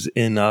news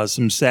in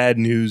some sad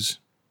news,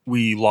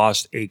 we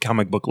lost a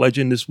comic book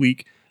legend this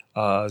week.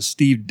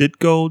 Steve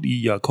Ditko,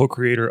 the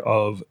co-creator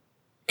of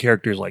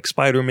characters like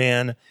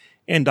Spider-Man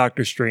and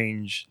Doctor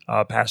Strange,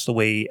 passed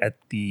away at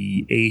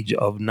the age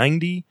of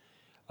 90.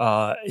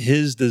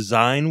 His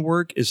design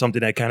work is something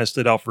that kind of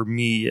stood out for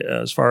me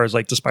as far as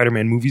like the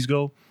Spider-Man movies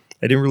go.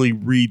 I didn't really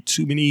read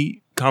too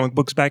many comic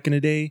books back in the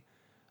day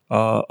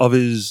of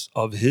his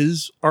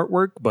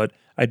artwork, but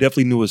I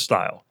definitely knew his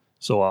style.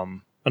 So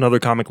another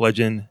comic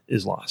legend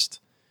is lost.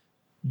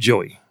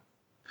 Joey.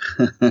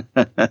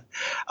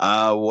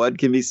 What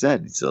can be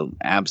said? He's an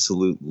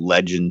absolute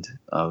legend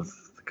of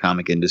the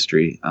comic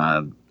industry.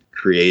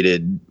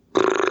 Created,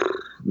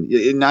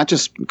 not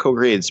just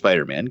co-created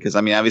Spider-Man, because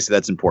I mean, obviously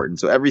that's important.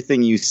 So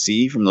everything you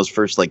see from those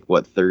first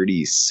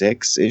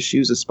 36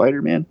 issues of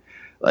Spider-Man,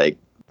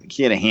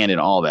 he had a hand in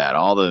all that,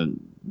 all the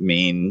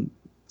main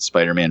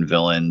Spider-Man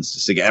villains,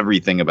 just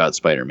everything about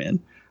Spider-Man.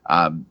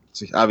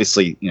 So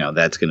obviously,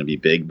 that's going to be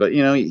big, but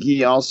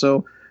he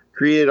also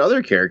created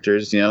other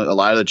characters, a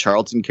lot of the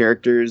Charlton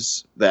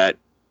characters that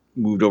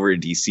moved over to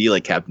DC,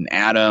 like Captain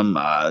Atom,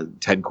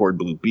 Ted Kord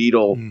Blue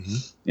Beetle.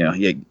 Mm-hmm.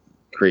 He had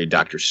created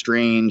Doctor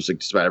Strange,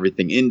 just about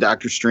everything in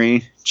Doctor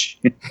Strange,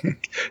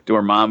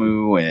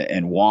 Dormammu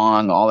and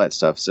Wong, all that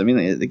stuff. So I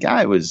mean, the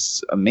guy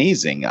was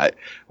amazing.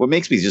 What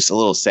makes me just a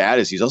little sad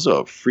is he's also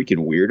a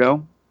freaking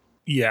weirdo.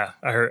 Yeah,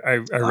 I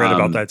read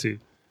about that too.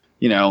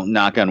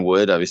 Knock on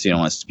wood. Obviously, you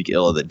don't want to speak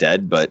ill of the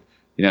dead, but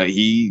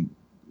he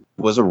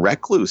was a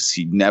recluse.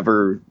 He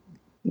never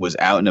was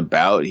out and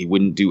about. He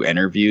wouldn't do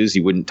interviews.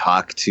 He wouldn't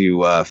talk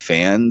to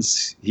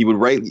fans. He would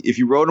write. If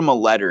you wrote him a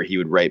letter, he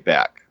would write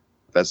back.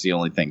 That's the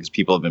only thing, because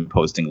people have been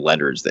posting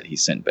letters that he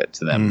sent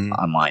to them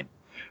online.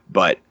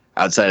 But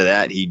outside of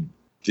that, he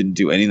didn't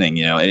do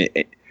anything.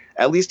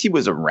 At least he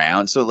was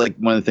around. So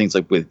one of the things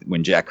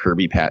when Jack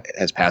Kirby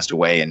has passed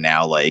away, and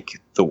now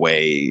the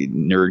way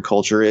nerd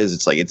culture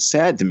is, it's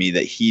sad to me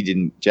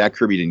that Jack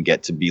Kirby didn't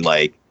get to be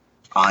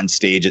on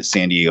stage at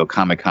San Diego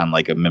Comic-Con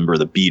like a member of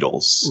the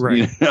Beatles.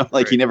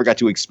 Right. He never got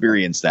to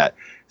experience that.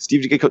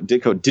 Steve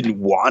Ditko didn't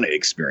want to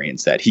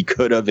experience that. He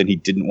could have, and he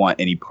didn't want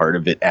any part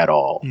of it at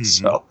all. Mm-hmm.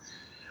 So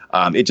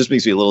it just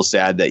makes me a little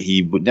sad that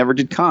he never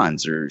did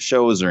cons or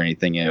shows or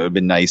anything. It would have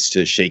been nice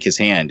to shake his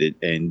hand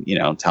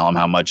and tell him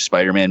how much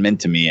Spider-Man meant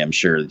to me. I'm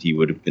sure that he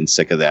would have been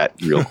sick of that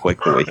real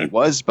quick the way he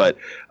was. But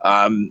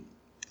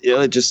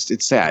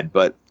it's sad.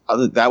 But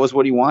that was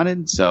what he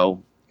wanted.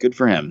 So good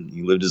for him.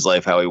 He lived his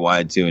life how he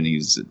wanted to, and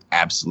he's an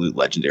absolute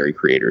legendary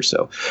creator.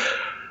 So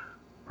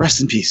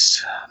rest in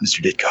peace,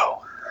 Mr.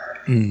 Ditko.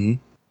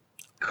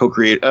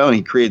 Mm-hmm. And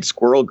he created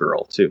Squirrel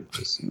Girl too.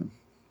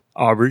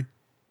 Aubrey.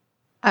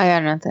 I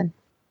got nothing.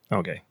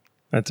 Okay,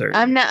 that's all right.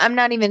 I'm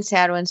not even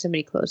sad when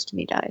somebody close to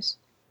me dies.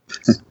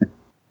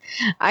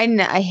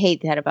 I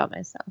hate that about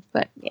myself,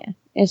 but yeah,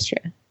 it's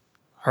true.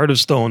 Heart of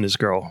Stone, this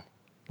girl.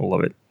 I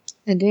love it.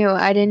 I do.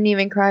 I didn't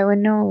even cry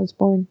when Noah was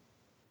born.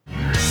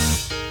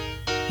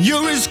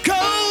 You're as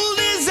cold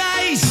as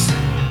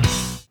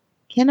ice.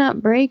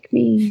 Cannot break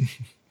me.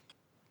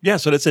 Yeah,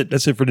 so that's it.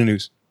 That's it for the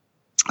news.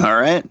 All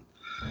right.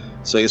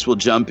 So I guess we'll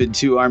jump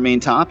into our main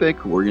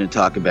topic. We're going to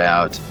talk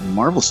about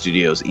Marvel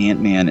Studios'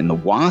 Ant-Man and the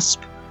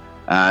Wasp.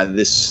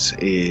 This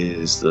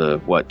is the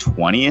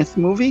 20th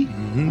movie?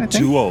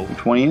 Mm-hmm.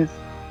 20.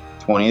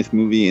 20th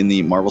movie in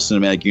the Marvel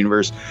Cinematic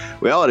Universe.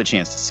 We all had a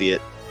chance to see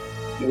it.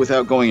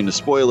 Without going into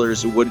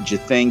spoilers, what did you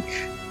think,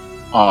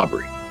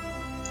 Aubrey?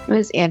 It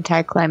was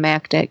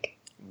anticlimactic.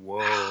 Whoa.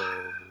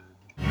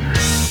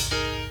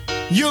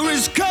 You're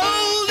as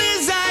cold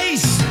as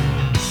ice.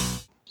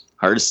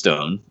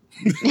 Hearthstone.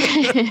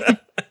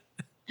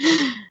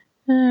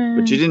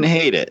 But you didn't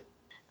hate it.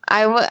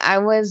 I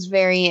was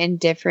very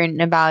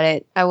indifferent about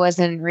it. I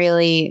wasn't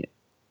really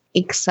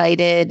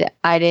excited.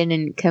 I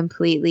didn't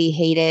completely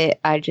hate it.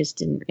 I just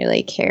didn't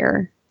really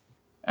care.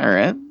 All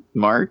right.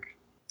 Mark?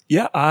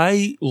 Yeah,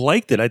 I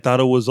liked it. I thought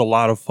it was a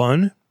lot of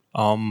fun.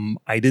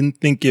 I didn't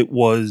think it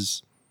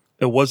wasn't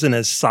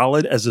as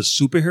solid as a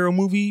superhero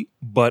movie,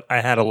 but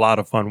I had a lot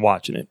of fun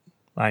watching it.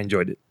 I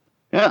enjoyed it.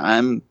 Yeah,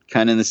 I'm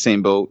kind of in the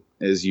same boat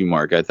as you,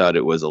 Mark. I thought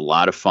it was a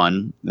lot of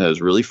fun. It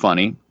was really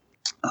funny.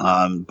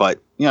 But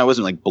I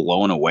wasn't like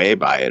blown away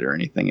by it or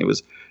anything. It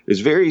was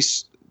very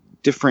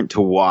different to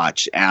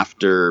watch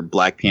after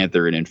Black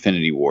Panther and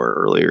Infinity War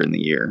earlier in the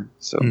year.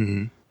 So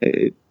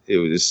it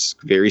was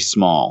very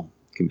small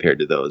compared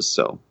to those.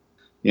 So,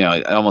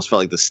 I almost felt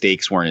like the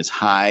stakes weren't as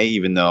high,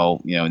 even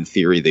though, in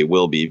theory they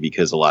will be,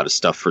 because a lot of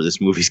stuff for this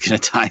movie is going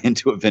to tie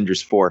into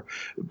Avengers 4.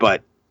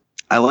 But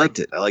I liked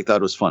it. I thought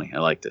it was funny. I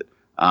liked it.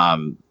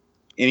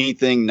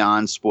 Anything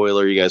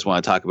non-spoiler you guys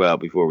want to talk about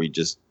before we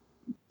just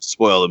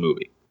spoil the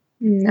movie?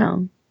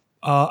 No.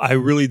 I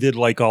really did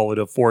like all of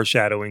the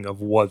foreshadowing of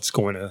what's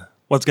going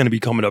to be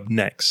coming up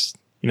next.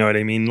 You know what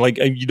I mean? Like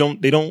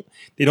they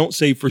don't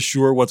say for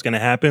sure what's going to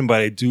happen,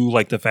 but I do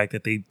like the fact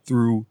that they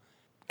threw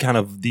kind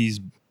of these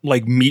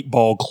like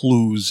meatball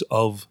clues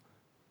of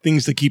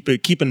things to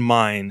keep in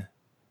mind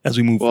as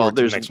we move forward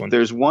to the next one.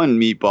 There's one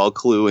meatball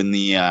clue in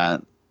the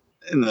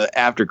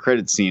after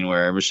credit scene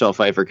where Michelle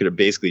Pfeiffer could have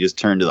basically just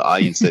turned to the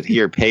audience and said,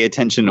 "Here, pay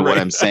attention to what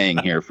I'm saying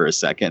here for a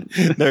second."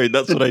 No,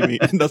 that's what I mean.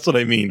 That's what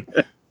I mean.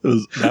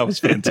 That was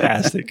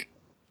fantastic.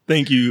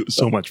 Thank you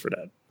so much for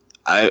that.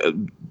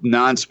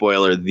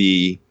 Non-spoiler,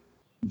 the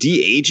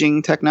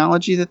de-aging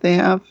technology that they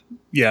have,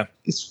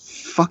 is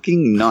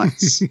fucking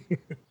nuts.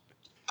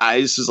 I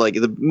was just like,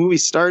 the movie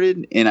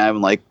started and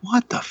I'm like,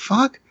 what the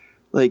fuck?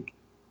 Like,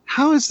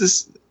 how is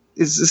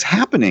this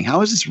happening?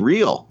 How is this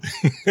real?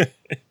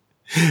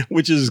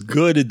 Which is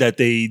good that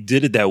they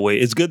did it that way.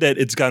 It's good that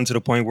it's gotten to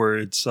the point where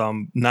it's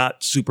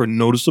not super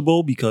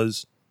noticeable,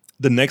 because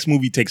the next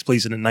movie takes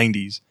place in the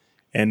 90s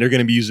and they're going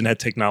to be using that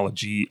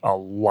technology a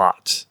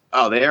lot.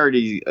 Oh, they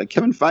already,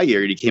 Kevin Feige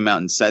already came out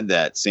and said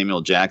that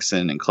Samuel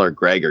Jackson and Clark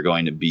Gregg are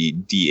going to be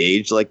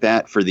de-aged like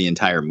that for the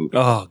entire movie.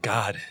 Oh,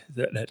 God.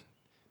 That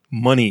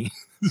money,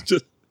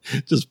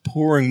 just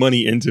pouring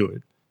money into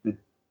it.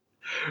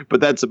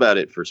 But that's about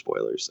it for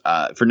spoilers,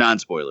 for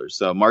non-spoilers.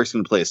 So Mark's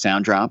going to play a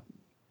sound drop,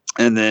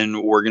 and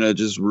then we're going to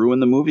just ruin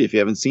the movie if you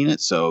haven't seen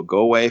it. So go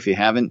away if you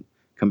haven't.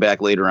 Come back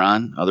later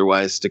on.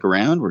 Otherwise, stick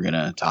around. We're going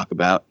to talk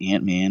about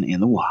Ant-Man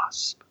and the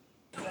Wasp.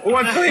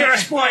 One clear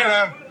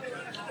spoiler.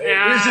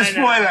 Here's a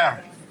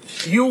spoiler.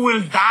 You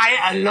will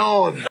die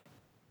alone.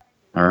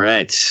 All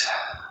right.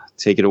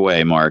 Take it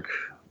away, Mark.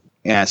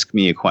 Ask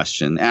me a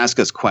question. Ask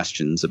us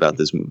questions about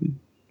this movie.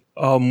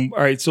 All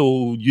right.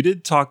 So you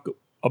did talk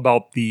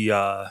about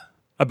the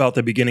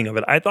beginning of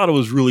it. I thought it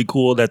was really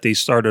cool that they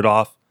started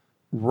off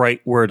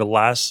right where the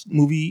last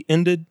movie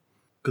ended,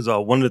 because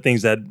one of the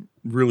things that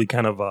really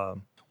kind of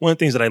one of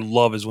the things that I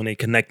love is when they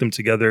connect them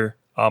together,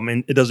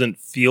 and it doesn't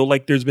feel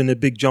like there's been a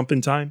big jump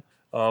in time.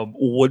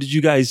 What did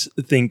you guys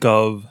think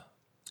of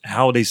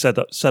how they set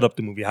up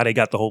the movie, how they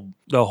got the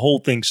whole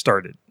thing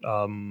started?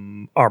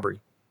 Aubrey.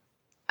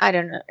 I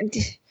don't know.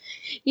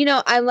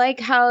 I like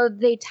how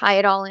they tie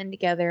it all in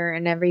together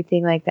and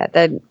everything like that.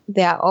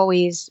 That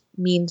always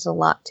means a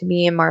lot to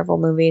me in Marvel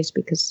movies,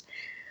 because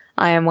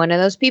I am one of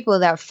those people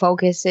that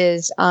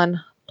focuses on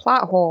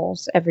plot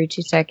holes every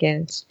 2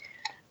 seconds.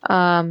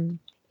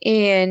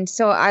 And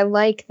so I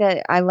like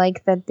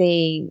that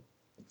they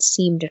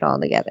seamed it all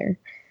together.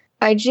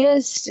 I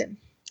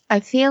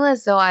feel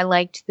as though I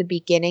liked the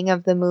beginning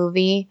of the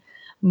movie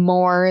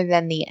more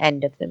than the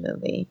end of the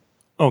movie.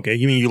 Okay,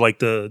 you mean you like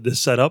the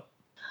setup?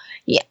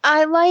 Yeah,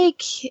 I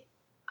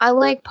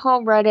like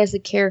Paul Rudd as a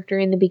character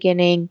in the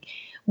beginning.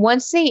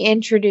 Once they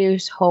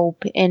introduce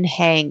Hope and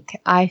Hank,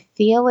 I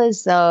feel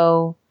as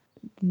though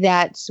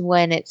that's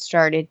when it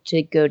started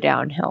to go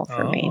downhill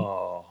for me.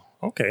 Oh,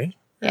 okay.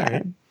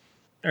 Yeah.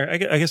 All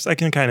right. I guess I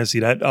can kind of see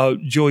that.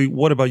 Joey,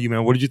 what about you,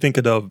 man? What did you think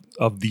of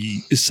the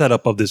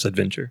setup of this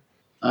adventure?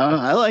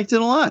 I liked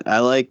it a lot. I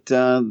liked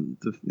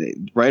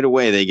right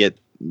away they get,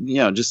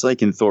 just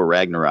like in Thor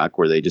Ragnarok,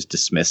 where they just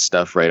dismiss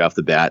stuff right off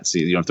the bat, so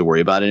you don't have to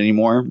worry about it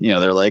anymore.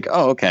 They're like,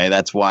 oh, okay,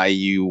 that's why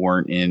you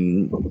weren't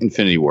in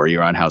Infinity War. You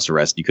were on house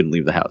arrest. You couldn't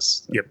leave the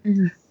house. Yep.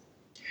 Mm-hmm.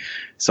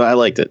 So I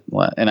liked it a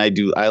lot. And I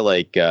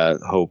like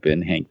Hope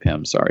and Hank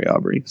Pym. Sorry,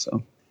 Aubrey.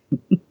 So.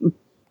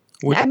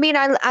 I mean,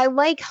 I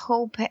like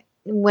Hope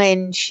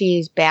when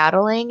she's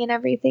battling and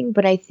everything,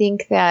 but I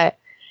think that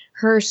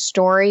hers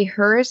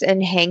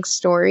and Hank's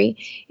story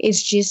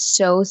is just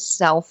so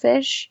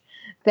selfish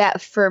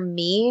that for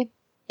me,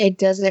 it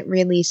doesn't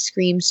really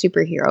scream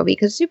superhero,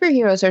 because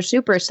superheroes are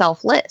super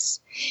selfless.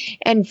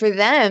 And for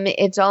them,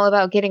 it's all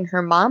about getting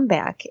her mom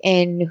back.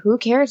 And who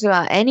cares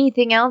about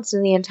anything else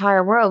in the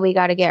entire world? We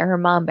got to get her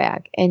mom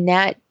back. And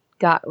that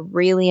got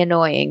really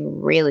annoying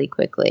really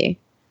quickly.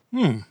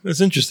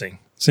 That's interesting.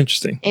 It's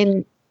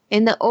interesting.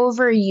 And the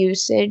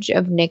overusage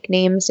of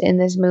nicknames in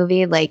this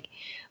movie, like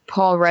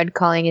Paul Rudd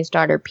calling his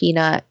daughter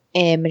Peanut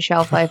and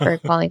Michelle Pfeiffer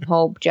calling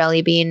Hope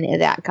Jellybean,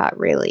 that got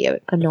really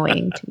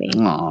annoying to me.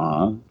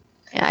 Aww.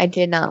 I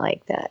did not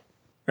like that.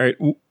 All right.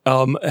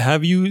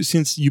 Have you,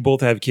 since you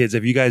both have kids,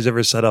 have you guys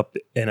ever set up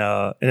an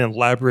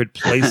elaborate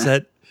play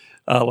set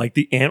like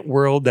the Ant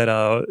World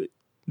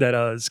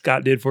that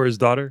Scott did for his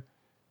daughter?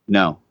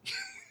 No.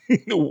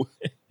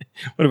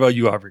 What about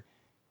you, Aubrey?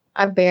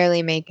 I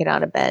barely make it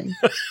out of bed.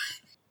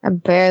 I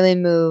barely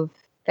move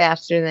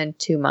faster than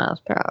 2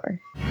 miles per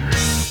hour.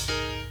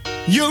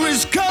 You're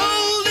as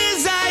cold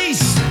as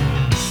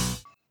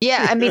ice.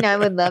 Yeah, I mean, I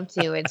would love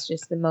to. It's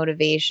just the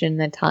motivation,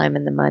 the time,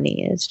 and the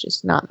money is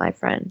just not my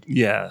friend.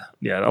 Yeah.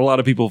 A lot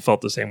of people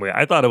felt the same way.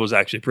 I thought it was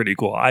actually pretty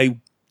cool. I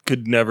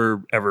could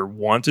never, ever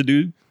want to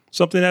do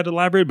something that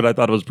elaborate, but I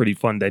thought it was pretty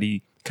fun that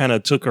he kind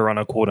of took her on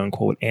a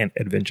quote-unquote ant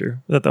adventure.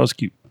 I thought that was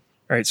cute.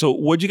 All right, so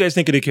what did you guys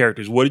think of the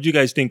characters? What did you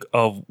guys think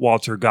of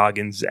Walter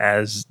Goggins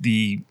as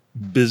the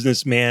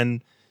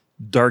businessman,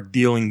 dark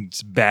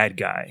dealings bad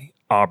guy,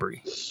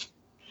 Aubrey?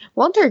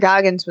 Walter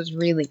Goggins was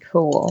really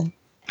cool.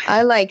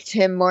 I liked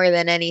him more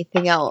than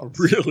anything else.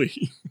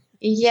 Really?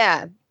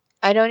 Yeah.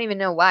 I don't even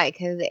know why,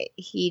 because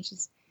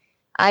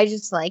I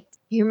just liked,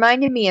 he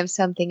reminded me of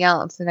something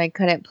else, and I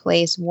couldn't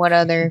place what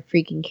other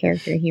freaking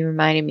character he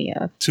reminded me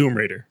of. Tomb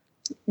Raider.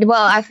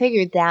 Well, I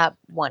figured that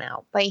one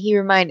out, but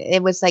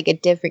it was like a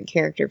different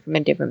character from a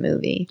different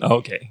movie.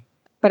 Okay.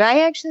 But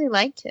I actually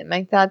liked him.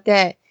 I thought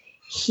that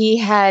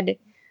he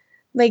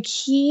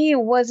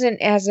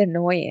wasn't as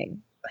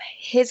annoying.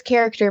 His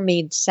character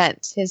made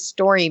sense. His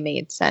story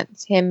made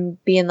sense. Him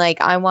being like,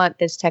 I want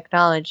this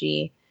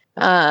technology,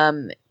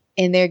 and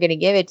they're going to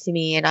give it to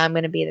me, and I'm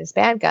going to be this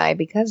bad guy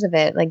because of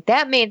it. Like,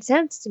 that made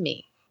sense to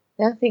me.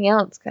 Nothing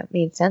else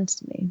made sense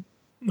to me.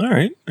 All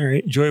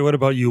right. Joy, what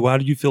about you? How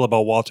did you feel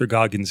about Walter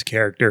Goggins'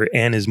 character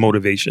and his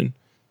motivation?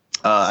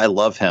 I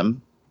love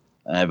him.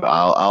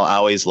 I'll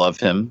always love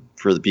him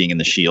for being in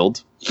The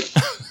Shield.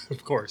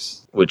 Of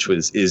course. Which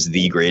is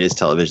the greatest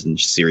television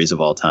series of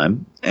all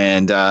time.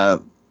 And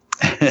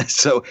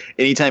so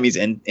anytime he's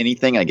in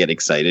anything, I get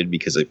excited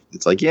because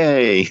it's like,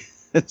 yay,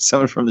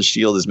 someone from The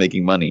Shield is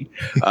making money.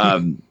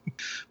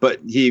 But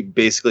he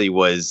basically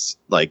was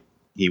like,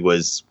 he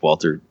was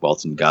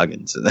Walton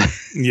Goggins.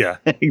 Yeah.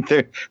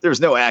 there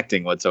was no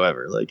acting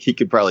whatsoever. Like, he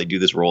could probably do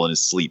this role in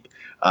his sleep.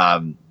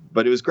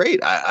 But it was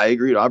great. I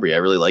agree with Aubrey. I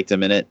really liked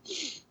him in it.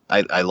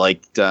 I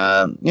liked,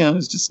 it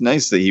was just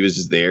nice that he was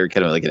just there,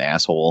 kind of like an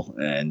asshole,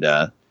 and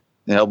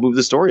helped move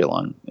the story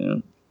along.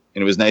 And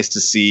it was nice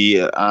to see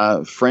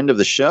a friend of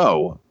the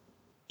show,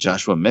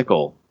 Joshua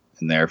Mickle,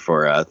 in there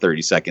for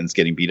 30 seconds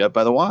getting beat up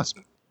by the Wasp.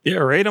 Yeah,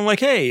 right. I'm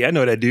like, hey, I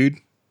know that dude.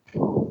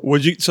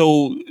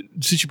 So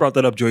since you brought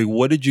that up, Joey,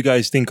 what did you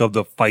guys think of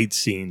the fight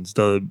scenes?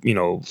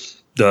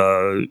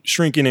 The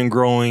shrinking and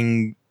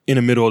growing in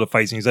the middle of the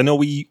fight scenes. I know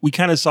we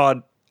kind of saw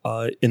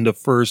it in the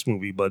first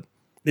movie, but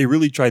they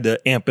really tried to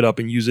amp it up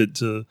and use it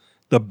to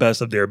the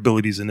best of their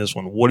abilities in this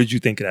one. What did you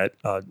think of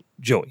that,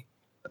 Joey?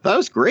 That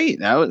was great.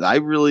 That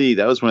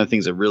was one of the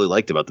things I really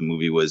liked about the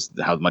movie was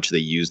how much they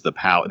used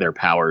their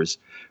powers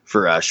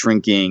for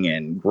shrinking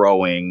and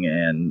growing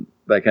and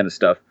that kind of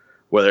stuff.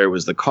 Whether it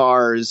was the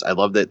cars, I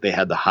love that they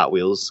had the Hot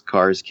Wheels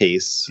cars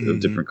case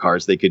of different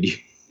cars they could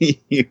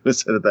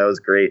use. So that was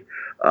great.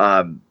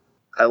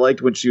 I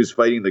liked when she was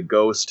fighting the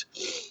Ghost.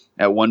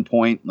 At one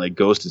point, like,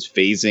 Ghost is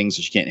phasing,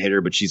 so she can't hit her,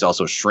 but she's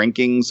also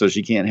shrinking, so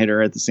she can't hit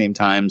her at the same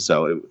time.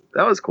 So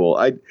that was cool.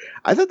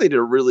 I thought they did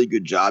a really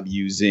good job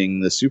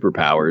using the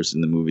superpowers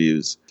in the movie. It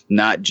was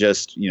not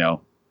just,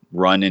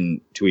 run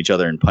into each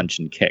other and punch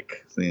and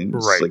kick.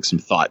 Right. Like some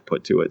thought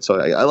put to it. So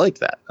I liked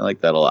that. I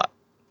liked that a lot.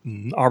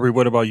 Aubrey,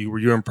 what about you? Were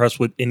you impressed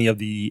with any of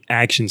the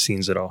action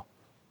scenes at all?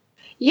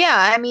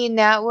 Yeah, I mean,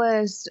 that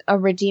was a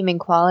redeeming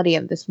quality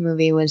of this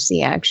movie was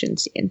the action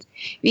scenes.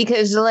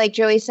 Because like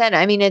Joey said,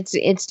 I mean,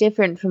 it's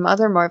different from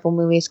other Marvel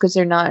movies because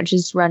they're not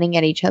just running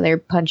at each other,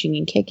 punching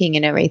and kicking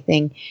and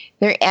everything.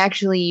 They're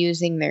actually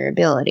using their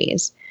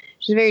abilities,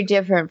 which is very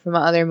different from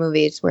other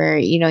movies where,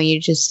 you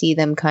just see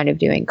them kind of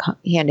doing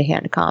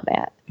hand-to-hand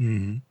combat.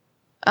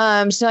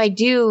 Mm-hmm. So I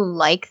do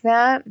like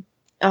that.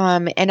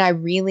 And I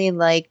really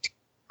liked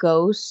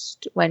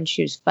Ghost when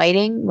she was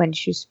fighting. When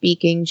she was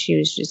speaking, she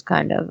was just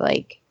kind of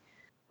like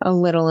a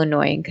little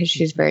annoying because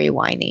she's very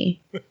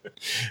whiny.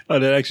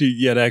 That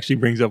actually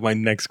brings up my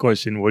next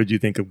question. What did you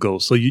think of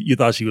Ghost? So you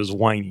thought she was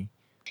whiny?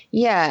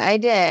 Yeah, I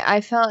did.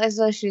 I felt as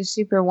though she was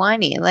super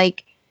whiny.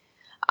 Like,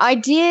 I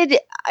did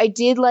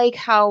like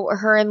how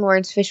her and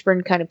Lawrence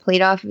Fishburne kind of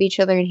played off of each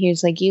other, and he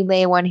was like, "You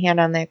lay one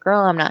hand on that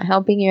girl, I'm not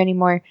helping you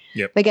anymore."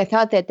 Yep. Like, I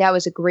thought that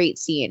was a great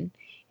scene,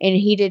 and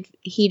he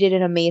did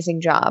an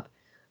amazing job.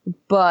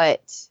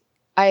 But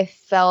I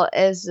felt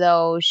as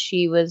though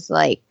she was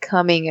like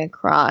coming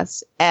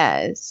across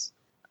as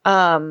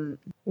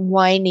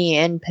whiny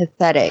and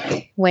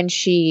pathetic when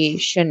she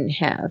shouldn't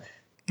have.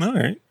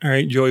 All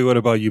right, Joey. What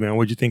about you, man?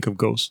 What'd you think of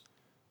Ghost?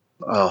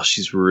 Oh,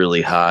 she's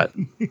really hot.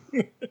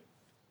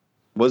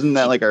 Wasn't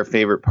that like our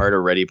favorite part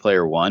of Ready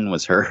Player One?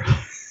 Was her?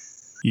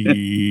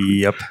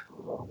 Yep.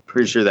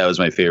 Pretty sure that was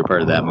my favorite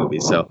part of that movie.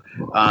 So,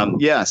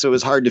 so it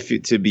was hard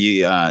to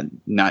be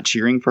not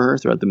cheering for her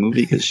throughout the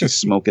movie because she's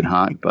smoking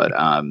hot. But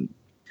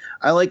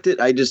I liked it.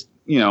 I just,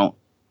 I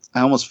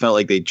almost felt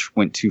like they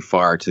went too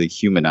far to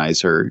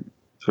humanize her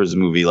towards the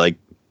movie. Like,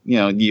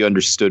 you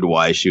understood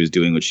why she was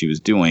doing what she was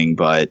doing,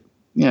 but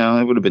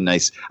it would have been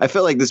nice. I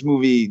felt like this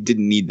movie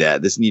didn't need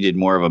that. This needed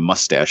more of a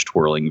mustache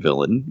twirling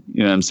villain.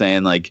 You know what I'm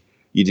saying? Like,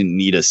 you didn't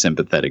need a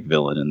sympathetic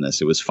villain in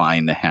this. It was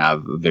fine to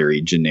have a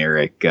very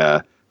generic,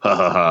 ha ha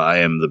ha, I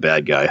am the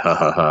bad guy, ha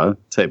ha ha,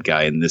 type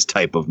guy in this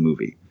type of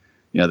movie.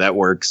 That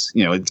works.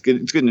 It's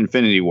good. It's good in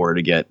Infinity War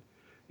to get,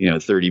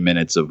 30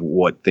 minutes of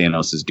what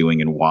Thanos is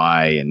doing and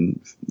why, and,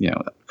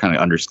 kind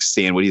of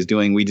understand what he's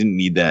doing. We didn't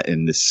need that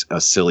in this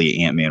silly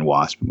Ant-Man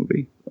Wasp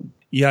movie.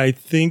 Yeah, I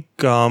think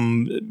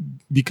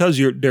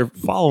because they're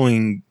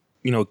following,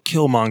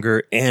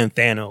 Killmonger and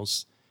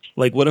Thanos,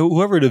 like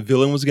whoever the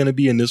villain was going to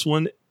be in this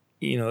one,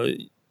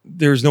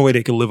 there's no way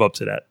they could live up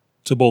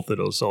to both of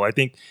those. So I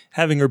think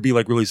having her be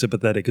like really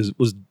sympathetic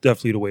was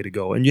definitely the way to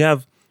go. And you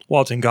have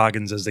Walton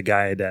Goggins as the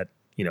guy that,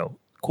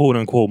 quote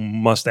unquote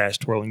mustache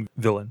twirling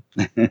villain.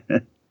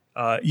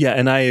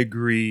 And I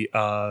agree.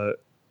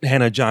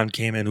 Hannah John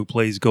Kamen, who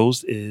plays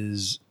Ghost,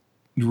 is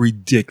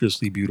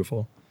ridiculously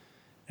beautiful.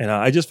 And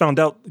I just found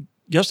out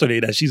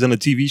yesterday that she's on a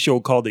TV show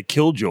called The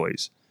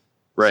Killjoys.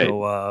 Right.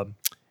 So,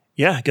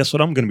 guess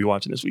what I'm going to be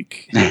watching this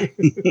week?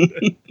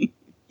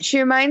 She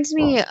reminds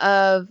me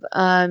of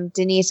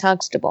Denise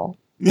Huxtable.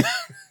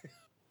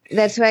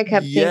 That's what I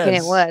kept thinking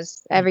it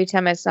was. Every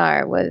time I saw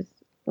her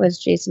was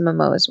Jason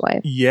Momoa's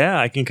wife. Yeah,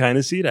 I can kind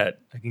of see that.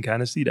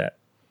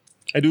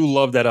 I do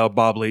love that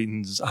Bob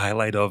Layton's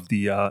highlight of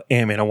the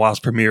Ant-Man and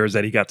Wasp premiere is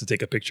that he got to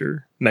take a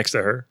picture next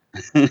to her.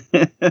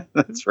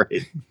 That's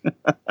right.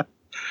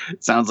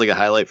 It sounds like a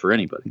highlight for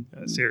anybody.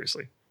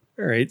 Seriously.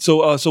 All right.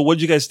 So what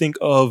did you guys think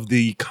of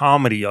the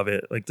comedy of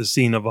it? Like the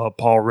scene of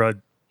Paul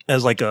Rudd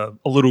as like a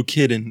little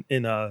kid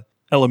in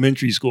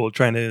elementary school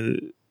trying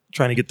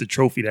to get the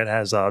trophy that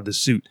has the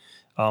suit.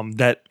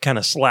 That kind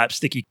of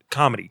slapsticky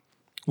comedy.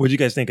 What did you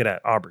guys think of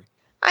that, Aubrey?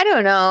 I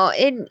don't know.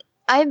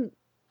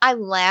 I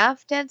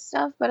laughed at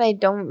stuff, but I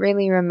don't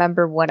really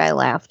remember what I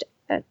laughed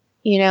at.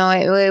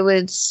 It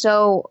was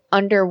so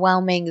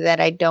underwhelming that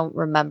I don't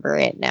remember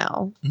it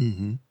now.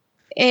 Mm-hmm.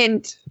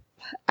 And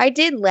I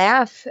did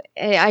laugh.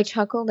 I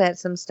chuckled at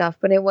some stuff,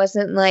 but it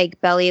wasn't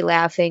like belly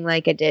laughing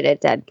like I did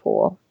at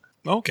Deadpool.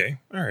 Okay.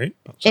 All right.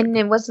 And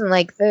it wasn't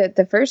like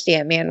the first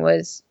Ant-Man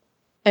was.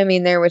 I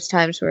mean, there was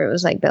times where it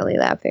was like belly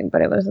laughing,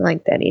 but it wasn't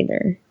like that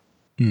either.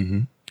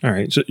 Mm-hmm. All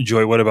right. So,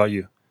 Joy, what about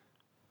you?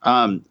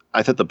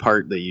 I thought the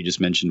part that you just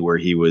mentioned where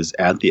he was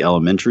at the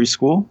elementary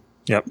school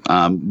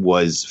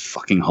was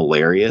fucking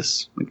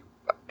hilarious. Like,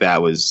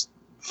 that was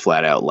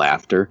flat out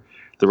laughter.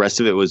 The rest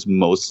of it was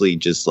mostly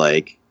just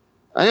like,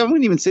 I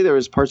wouldn't even say there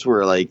was parts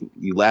where like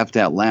you laughed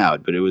out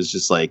loud, but it was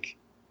just like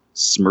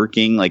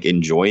smirking, like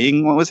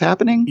enjoying what was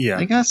happening. Yeah,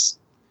 I guess.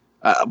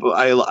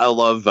 I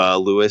love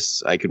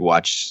Lewis. I could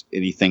watch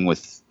anything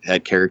with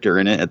that character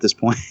in it at this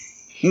point.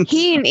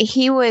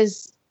 He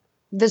was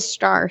the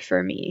star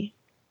for me.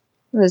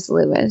 Was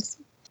Lewis.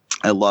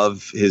 I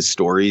love his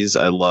stories.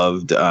 I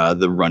loved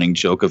the running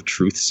joke of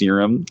truth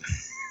serum.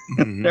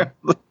 Mm-hmm.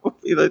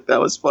 That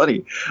was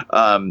funny.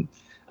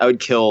 I would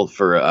kill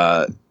for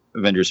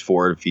Avengers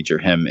 4 to feature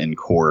him and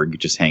Korg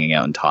just hanging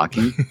out and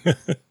talking.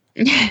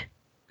 I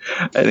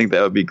think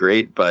that would be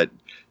great. But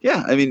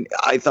yeah, I mean,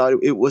 I thought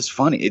it was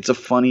funny. It's a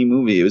funny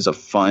movie. It was a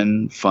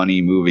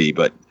funny movie.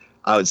 But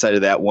outside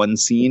of that one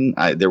scene,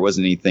 there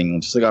wasn't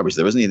anything, just like Aubrey said,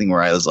 there wasn't anything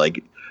where I was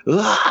like,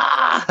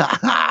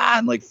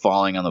 and like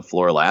falling on the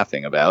floor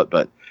laughing about.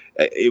 But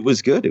it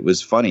was good. It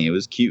was funny. It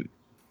was cute.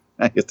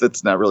 I guess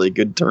that's not really a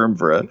good term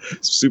for a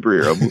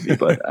superhero movie,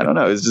 but I don't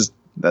know. It's just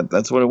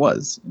that's what it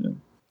was.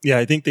 Yeah,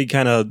 I think they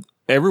kind of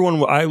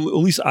everyone. At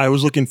least I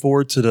was looking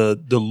forward to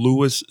the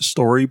Lewis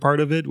story part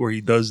of it, where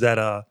he does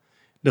that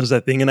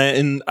thing,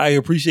 and I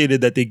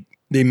appreciated that they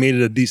made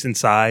it a decent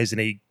size and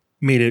they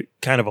made it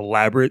kind of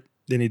elaborate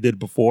than they did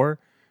before.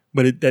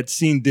 But that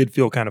scene did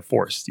feel kind of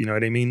forced. You know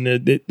what I mean?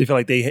 They felt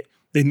like they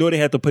know they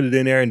had to put it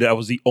in there, and that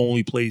was the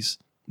only place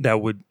that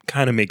would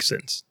kind of make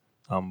sense.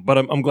 But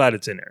I'm glad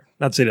it's in there.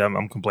 Not to say that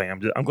I'm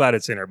complaining. I'm glad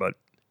it's in there, but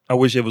I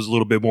wish it was a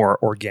little bit more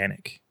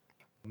organic.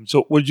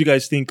 So what did you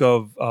guys think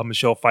of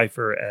Michelle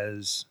Pfeiffer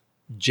as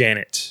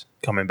Janet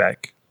coming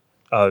back?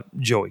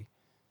 Joey?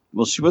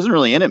 Well, she wasn't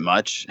really in it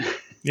much.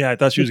 Yeah, I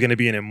thought she was going to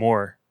be in it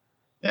more.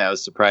 Yeah, I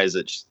was surprised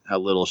at how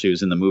little she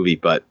was in the movie,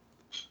 but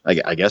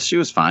I guess she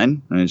was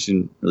fine. I mean, she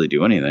didn't really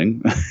do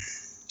anything.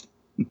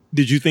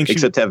 Did you think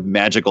except to have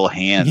magical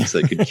hands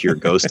that could cure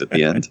Ghost at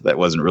the end? That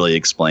wasn't really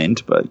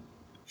explained, but...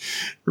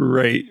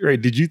 Right.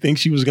 Did you think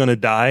she was going to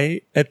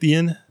die at the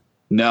end?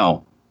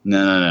 No.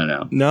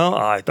 No,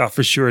 I thought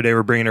for sure they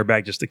were bringing her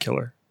back just to kill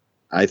her.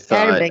 I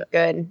thought that'd be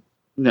good.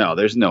 No,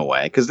 there's no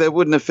way, because that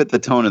wouldn't have fit the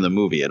tone of the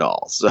movie at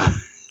all. So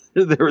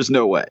there was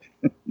no way.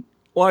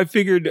 Well, I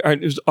figured.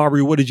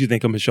 Aubrey, what did you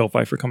think of Michelle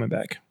Pfeiffer coming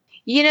back?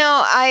 You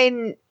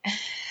know,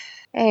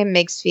 I have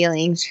mixed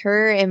feelings.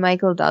 Her and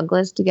Michael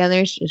Douglas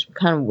together is just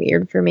kind of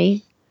weird for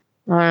me.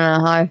 I don't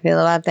know how I feel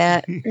about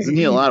that. Isn't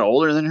he a lot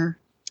older than her?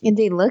 And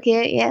they look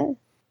it, yeah.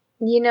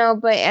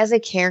 But as a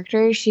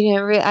character,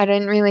 I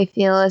didn't really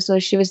feel as though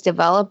she was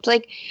developed.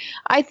 Like,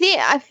 I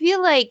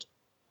feel like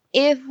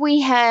if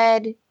we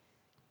had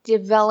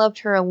developed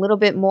her a little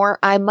bit more,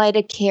 I might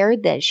have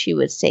cared that she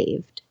was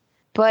saved.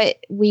 But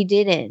we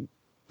didn't.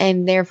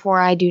 And therefore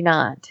I do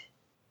not.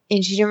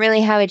 And she didn't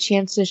really have a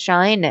chance to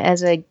shine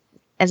as a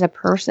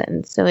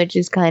person. So it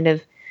just kind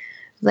of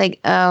like,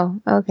 oh,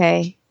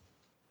 okay.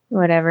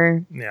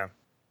 Whatever. Yeah.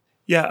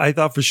 Yeah, I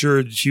thought for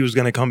sure she was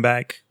going to come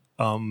back.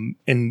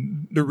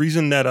 And the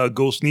reason that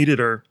Ghost needed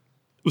her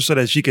was so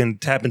that she can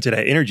tap into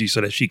that energy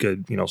so that she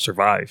could,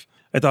 survive.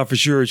 I thought for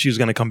sure she was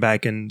going to come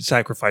back and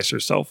sacrifice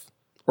herself,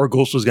 or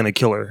Ghost was going to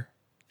kill her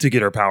to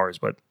get her powers.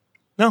 But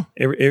no,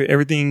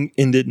 everything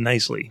ended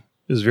nicely.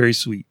 It was very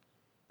sweet.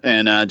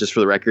 And just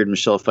for the record,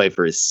 Michelle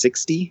Pfeiffer is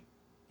 60.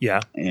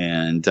 Yeah.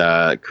 And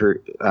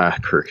Kirk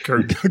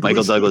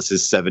Michael Douglas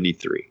is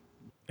 73.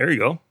 There you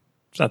go.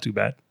 It's not too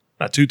bad.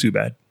 Not too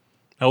bad.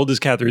 How old is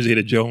Catherine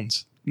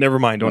Zeta-Jones? Never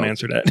mind. Don't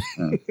answer that.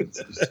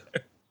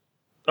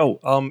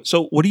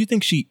 So what do you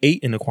think she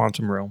ate in the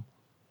quantum realm?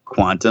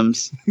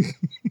 Quantums.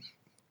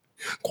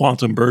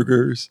 Quantum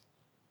burgers.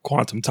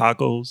 Quantum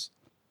tacos.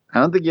 I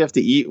don't think you have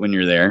to eat when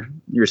you're there.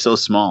 You're so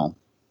small,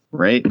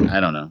 right? I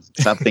don't know.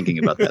 Stop thinking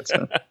about that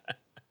stuff.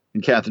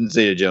 And Catherine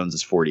Zeta-Jones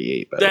is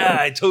 48. By the way.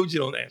 I told you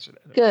don't answer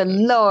that. Good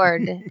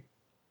Lord.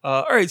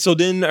 All right. So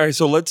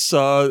let's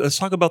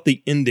talk about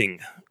the ending.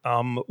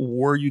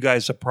 Were you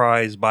guys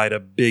surprised by the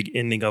big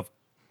ending of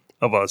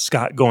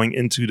Scott going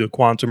into the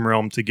quantum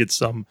realm to get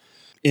some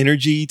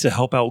energy to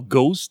help out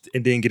Ghost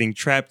and then getting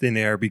trapped in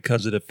there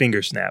because of the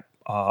finger snap,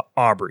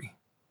 Aubrey?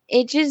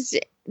 It just,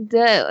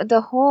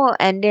 the whole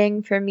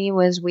ending for me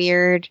was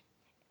weird.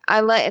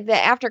 I like the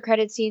after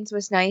credit scenes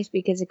was nice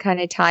because it kind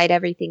of tied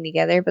everything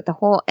together, but the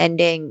whole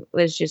ending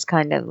was just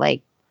kind of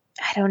like,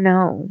 I don't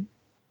know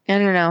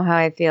how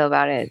I feel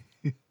about it.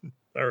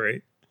 All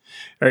right,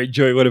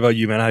 Joey, what about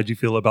you, man? How'd you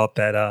feel about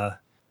that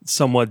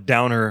somewhat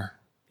downer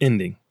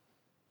ending?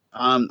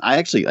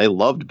 I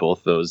loved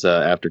both those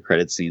after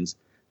credit scenes.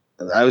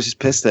 I was just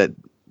pissed that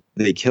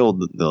they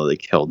dusted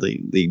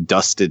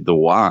the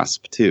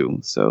Wasp too.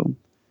 So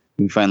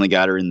we finally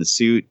got her in the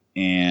suit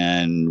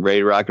and ready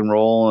to rock and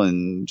roll,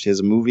 and she has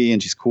a movie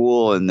and she's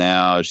cool, and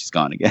now she's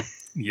gone again.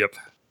 Yep.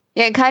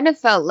 Yeah, it kind of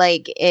felt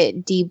like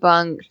it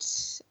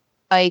debunked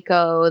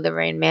Iko, the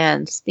Rain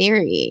Man's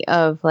theory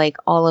of like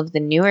all of the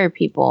newer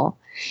people.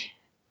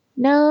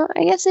 No,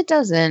 I guess it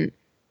doesn't,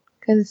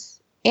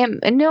 because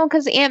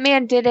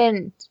Ant-Man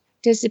didn't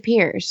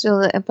disappear.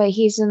 So, but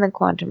he's in the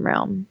quantum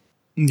realm.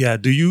 Yeah.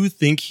 Do you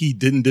think he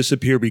didn't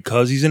disappear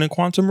because he's in a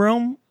quantum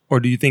realm, or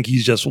do you think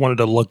he's just one of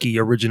the lucky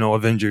original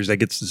Avengers that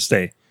gets to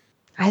stay?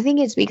 I think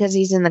it's because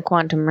he's in the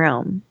quantum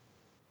realm.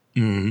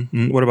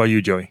 Mm-hmm. What about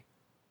you, Joey?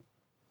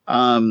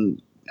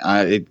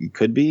 It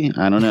could be.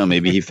 I don't know.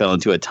 Maybe he fell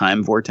into a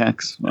time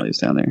vortex while he was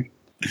down there.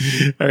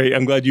 All right.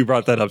 I'm glad you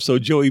brought that up. So,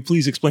 Joey,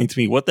 please explain to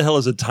me, what the hell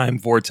is a time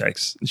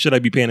vortex? Should I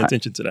be paying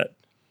attention to that?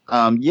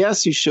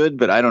 Yes, you should,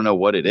 but I don't know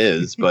what it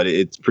is. But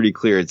it's pretty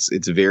clear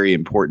it's very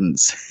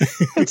important.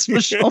 It's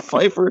Michelle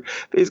Pfeiffer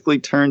basically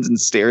turns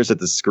and stares at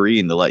the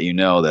screen to let you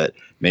know that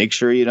make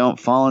sure you don't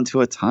fall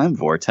into a time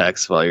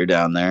vortex while you're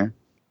down there.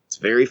 It's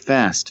very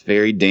fast,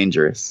 very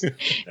dangerous.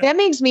 That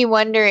makes me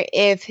wonder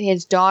if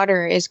his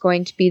daughter is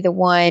going to be the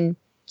one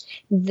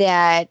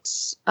that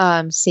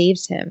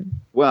saves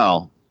him.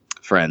 Well,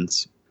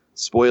 friends,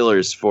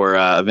 spoilers for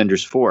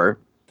Avengers 4.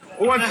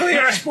 What's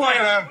your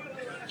spoiler?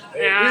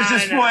 Here's a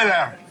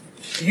spoiler.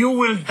 You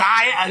will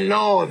die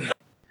alone.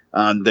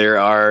 There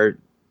are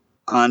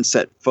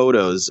on-set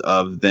photos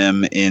of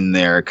them in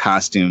their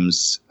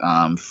costumes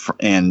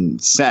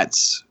and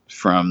sets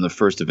from the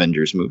first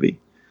Avengers movie.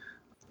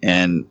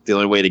 And the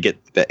only way to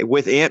get that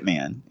with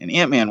Ant-Man, and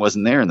Ant-Man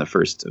wasn't there in the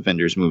first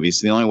Avengers movie,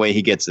 so the only way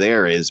he gets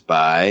there is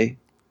by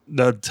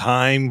the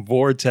time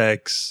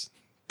vortex.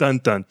 Dun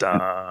dun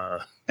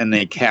dun. And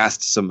they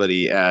cast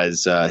somebody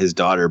as his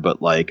daughter,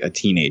 but like a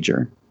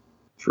teenager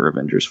for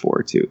Avengers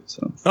 4 too.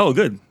 So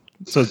good.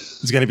 So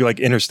it's going to be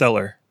like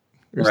Interstellar,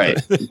 right?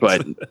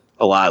 But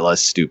a lot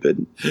less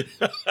stupid.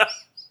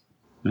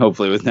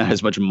 Hopefully, with not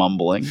as much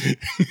mumbling.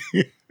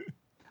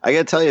 I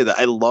gotta tell you that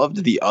I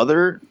loved the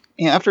other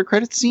after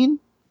credit scene.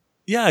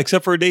 Yeah,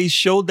 except for they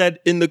showed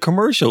that in the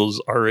commercials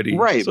already.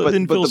 Right, so it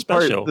didn't feel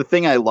special. The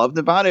thing I loved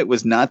about it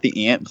was not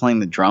the ant playing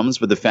the drums,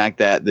 but the fact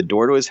that the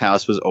door to his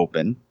house was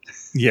open.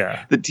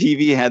 Yeah. The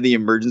TV had the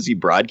emergency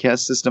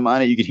broadcast system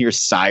on it. You could hear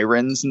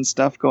sirens and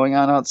stuff going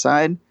on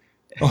outside.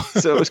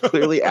 So it was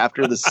clearly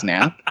after the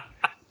snap.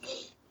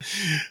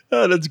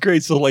 Oh, that's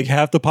great. So like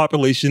half the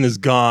population is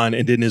gone,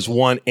 and then this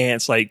one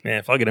ant's like,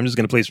 man, fuck it, I'm just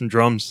going to play some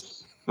drums.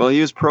 Well,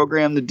 he was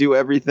programmed to do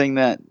everything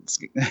that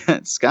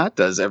Scott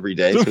does every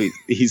day. So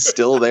he's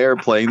still there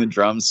playing the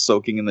drums,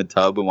 soaking in the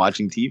tub, and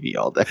watching TV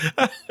all day.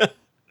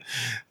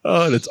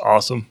 Oh, that's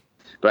awesome.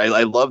 But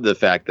I love the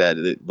fact that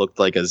it looked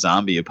like a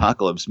zombie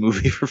apocalypse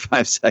movie for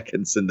 5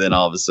 seconds, and then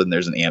all of a sudden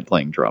there's an ant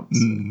playing drums.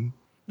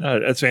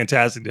 That's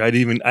fantastic. Now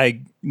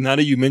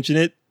that you mention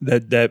it,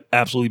 that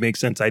absolutely makes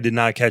sense. I did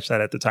not catch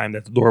that at the time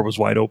that the door was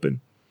wide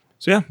open.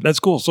 So yeah, that's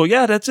cool. So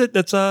yeah, that's it.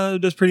 That's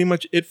pretty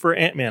much it for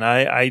Ant-Man.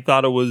 I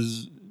thought it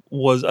was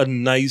a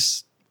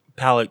nice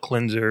palate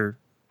cleanser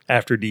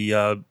after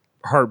the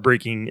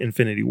heartbreaking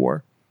Infinity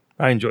War.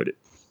 I enjoyed it.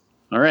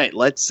 All right,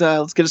 let's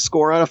get a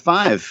score out of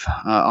 5.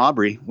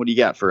 Aubrey, what do you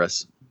got for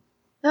us?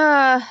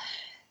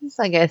 It's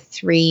like a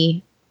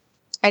 3.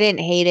 I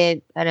didn't hate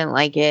it. I didn't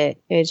like it.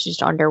 It's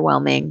just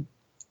underwhelming.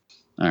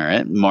 All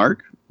right,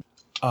 Mark.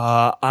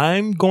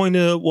 I'm going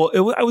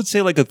to, I would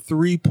say like a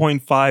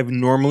 3.5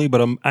 normally, but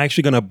I'm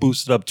actually going to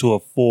boost it up to a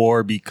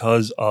 4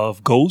 because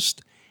of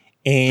Ghost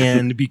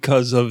and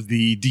because of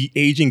the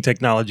de-aging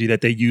technology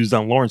that they used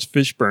on Lawrence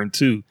Fishburne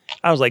too.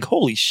 I was like,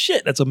 holy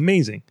shit, that's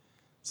amazing.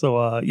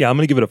 So yeah, I'm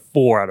going to give it a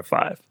 4 out of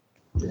 5.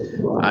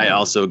 I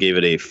also gave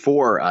it a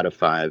 4 out of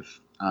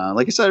 5.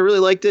 Like I said, I really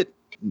liked it.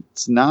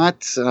 It's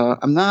not,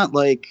 I'm not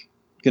like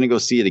going to go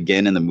see it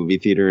again in the movie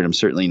theater, and I'm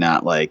certainly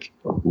not like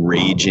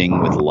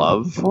raging with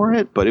love for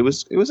it, but it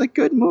was a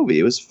good movie.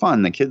 It was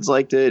fun. The kids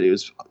liked it. It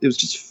was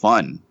just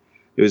fun.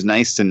 It was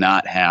nice to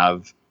not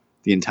have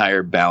the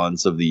entire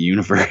balance of the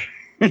universe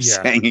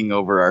hanging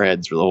over our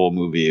heads for the whole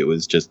movie. It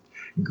was just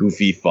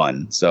goofy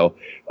fun. So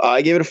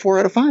I gave it a 4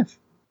 out of 5.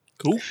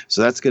 Cool.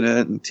 So that's going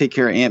to take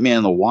care of Ant-Man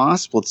and the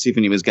Wasp. Let's see if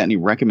anyone's got any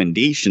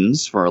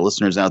recommendations for our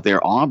listeners out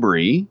there.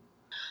 Aubrey.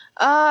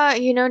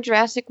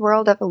 Jurassic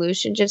World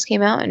Evolution just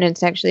came out, and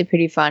it's actually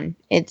pretty fun.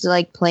 It's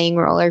like playing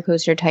Roller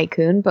Coaster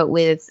Tycoon, but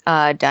with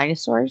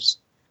dinosaurs.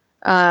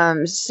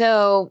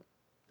 So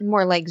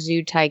more like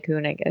Zoo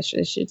Tycoon, I guess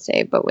I should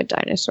say, but with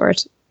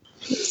dinosaurs.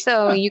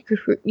 So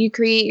you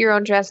create your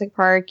own Jurassic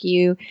Park.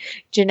 You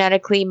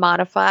genetically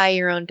modify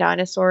your own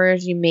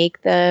dinosaurs. You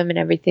make them and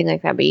everything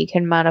like that, but you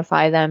can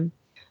modify them,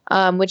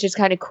 which is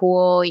kind of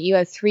cool. You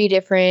have 3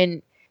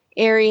 different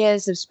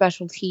areas of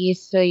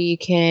specialties, so you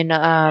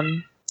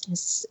can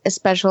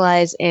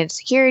specialize in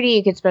security.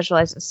 You can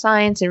specialize in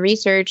science and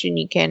research, and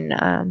you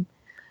can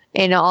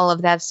in all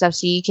of that stuff.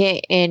 So you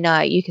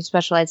can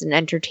specialize in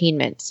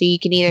entertainment. So you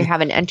can either have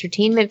an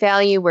entertainment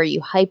value where you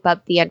hype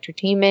up the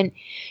entertainment,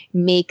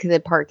 make the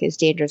park as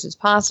dangerous as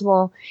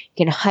possible.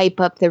 You can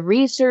hype up the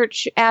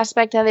research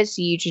aspect of it,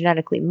 so you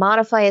genetically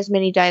modify as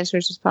many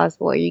dinosaurs as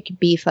possible, or you can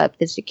beef up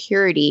the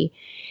security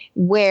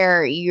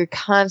where you're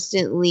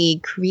constantly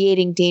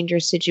creating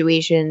dangerous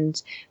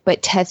situations,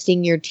 but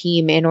testing your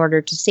team in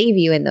order to save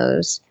you in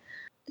those.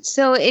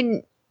 So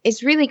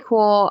it's really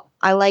cool.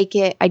 I like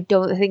it. I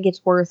don't think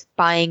it's worth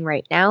buying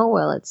right now.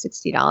 Well, it's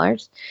 $60. I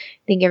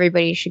think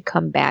everybody should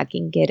come back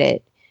and get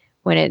it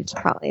when it's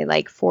probably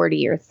like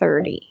 40 or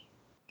 30.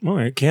 All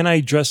right. Can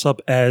I dress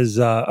up as,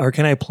 or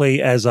can I play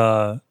as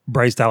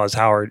Bryce Dallas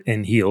Howard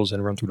in heels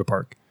and run through the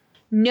park?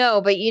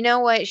 No, but you know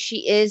what?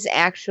 She is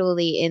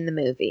actually in the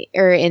movie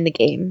or in the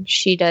game.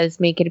 She does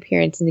make an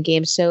appearance in the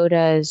game. So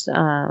does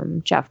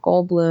Jeff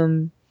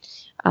Goldblum,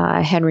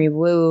 Henry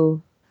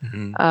Wu,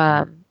 and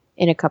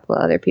a couple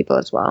of other people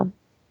as well.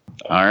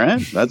 All right.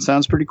 That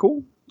sounds pretty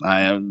cool.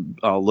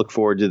 I'll look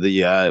forward to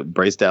the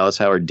Bryce Dallas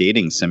Howard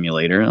dating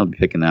simulator. I'll be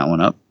picking that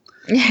one up.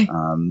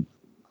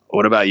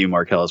 What about you,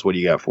 Mark Ellis? What do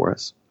you got for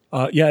us?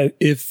 Yeah,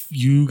 if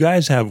you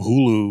guys have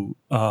Hulu,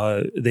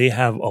 they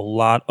have a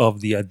lot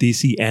of the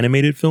DC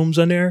animated films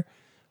on there.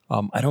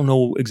 I don't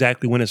know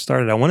exactly when it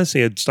started. I want to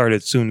say it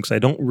started soon because I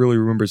don't really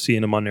remember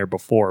seeing them on there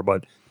before.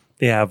 But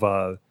they have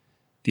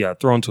the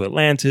Throne to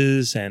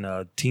Atlantis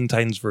and Teen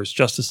Titans vs.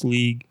 Justice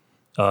League,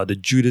 the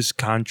Judas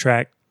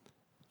Contract,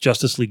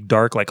 Justice League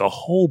Dark, like a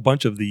whole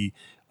bunch of the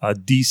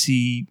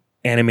DC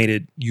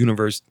animated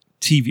universe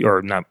TV,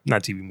 or not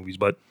TV movies,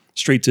 but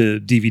straight to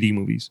DVD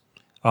movies.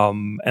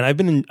 And I've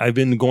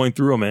been going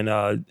through them,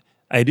 and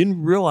I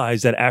didn't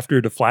realize that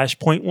after the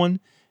Flashpoint one,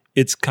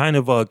 it's kind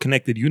of a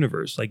connected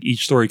universe. Like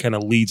each story kind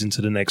of leads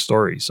into the next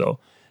story. So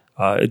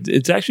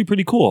it's actually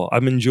pretty cool.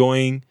 I'm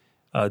enjoying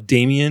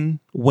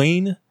Damian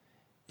Wayne,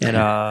 and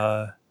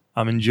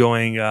I'm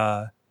enjoying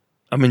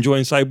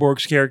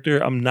Cyborg's character.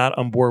 I'm not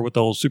on board with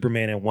the whole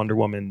Superman and Wonder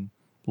Woman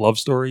love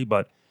story,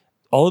 but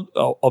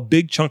a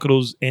big chunk of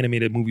those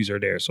animated movies are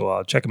there.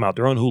 So check them out.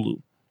 They're on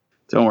Hulu.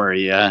 Don't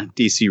worry.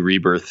 DC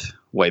Rebirth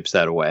wipes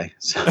that away.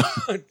 So.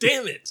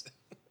 Damn it.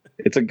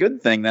 It's a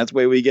good thing. That's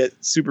why we get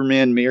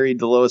Superman married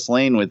to Lois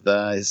Lane with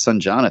his son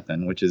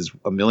Jonathan, which is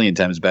a million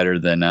times better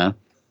than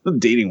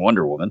dating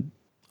Wonder Woman.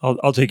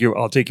 I'll take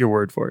your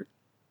word for it.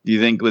 Do you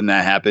think when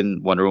that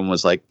happened, Wonder Woman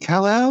was like,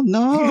 Kal-El,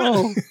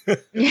 no.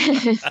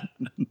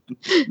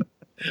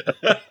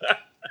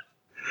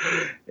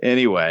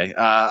 Anyway,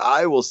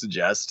 I will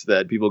suggest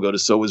that people go to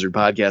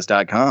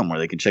SoWizardPodcast.com, where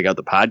they can check out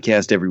the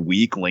podcast every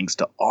week. Links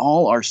to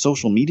all our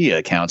social media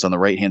accounts on the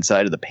right-hand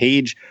side of the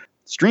page.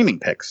 Streaming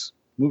picks,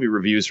 movie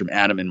reviews from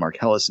Adam and Mark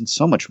Ellis, and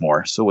so much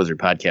more.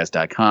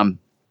 SoWizardPodcast.com.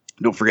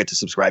 Don't forget to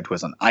subscribe to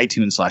us on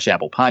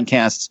iTunes/Apple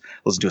Podcasts.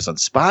 Listen to us on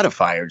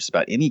Spotify or just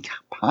about any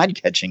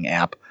podcatching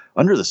app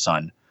under the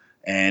sun.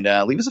 And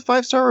leave us a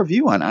 5-star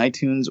review on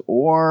iTunes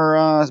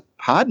or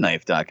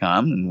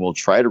podknife.com, and we'll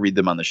try to read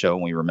them on the show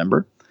when we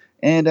remember.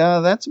 And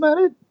that's about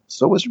it.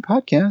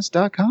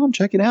 SoWizardPodcast.com.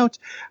 Check it out.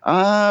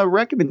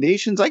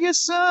 Recommendations, I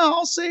guess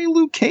I'll say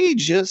Luke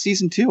Cage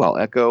Season 2. I'll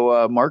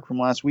echo Mark from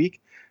last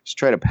week. Just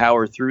try to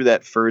power through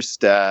that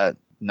first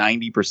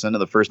 90% of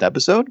the first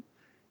episode.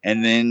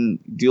 And then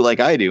do like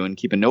I do and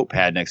keep a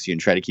notepad next to you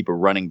and try to keep a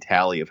running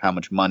tally of how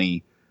much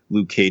money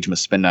Luke Cage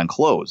must spend on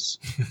clothes.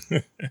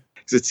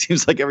 Because it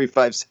seems like every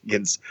 5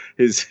 seconds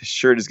his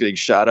shirt is getting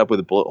shot up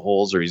with bullet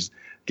holes, or he's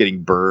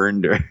getting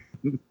burned, or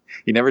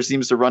he never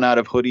seems to run out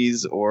of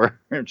hoodies or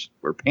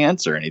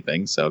pants or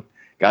anything. So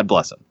God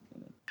bless him.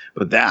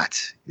 But that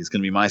is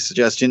going to be my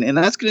suggestion. And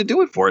that's going to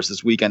do it for us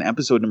this week on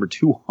episode number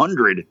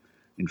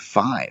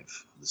 205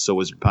 of the So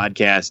Wizard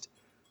Podcast.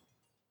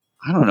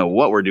 I don't know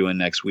what we're doing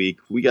next week.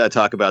 We got to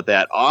talk about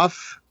that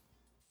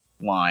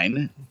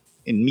offline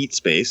in Meat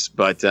Space,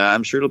 but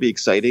I'm sure it'll be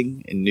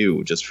exciting and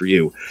new just for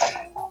you.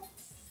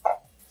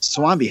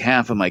 So on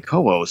behalf of my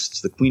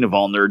co-hosts, the queen of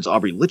all nerds,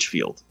 Aubrey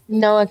Litchfield.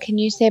 Noah, can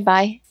you say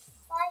bye?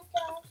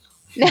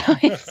 No,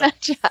 it's not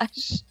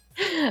Josh.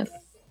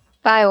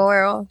 Bye,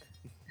 world.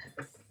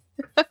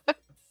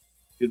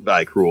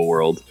 Goodbye, cruel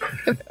world.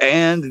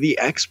 And the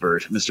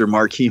expert, Mr.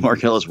 Marquis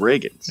Marcellus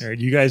Reagan. All right,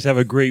 you guys have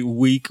a great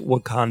week.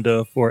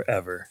 Wakanda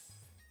forever.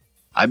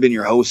 I've been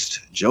your host,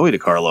 Joey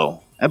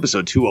DiCarlo.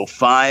 Episode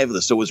 205 of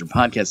the So Wizard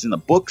Podcast in the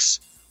books.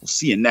 We'll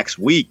see you next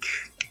week.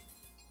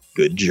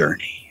 Good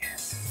journey.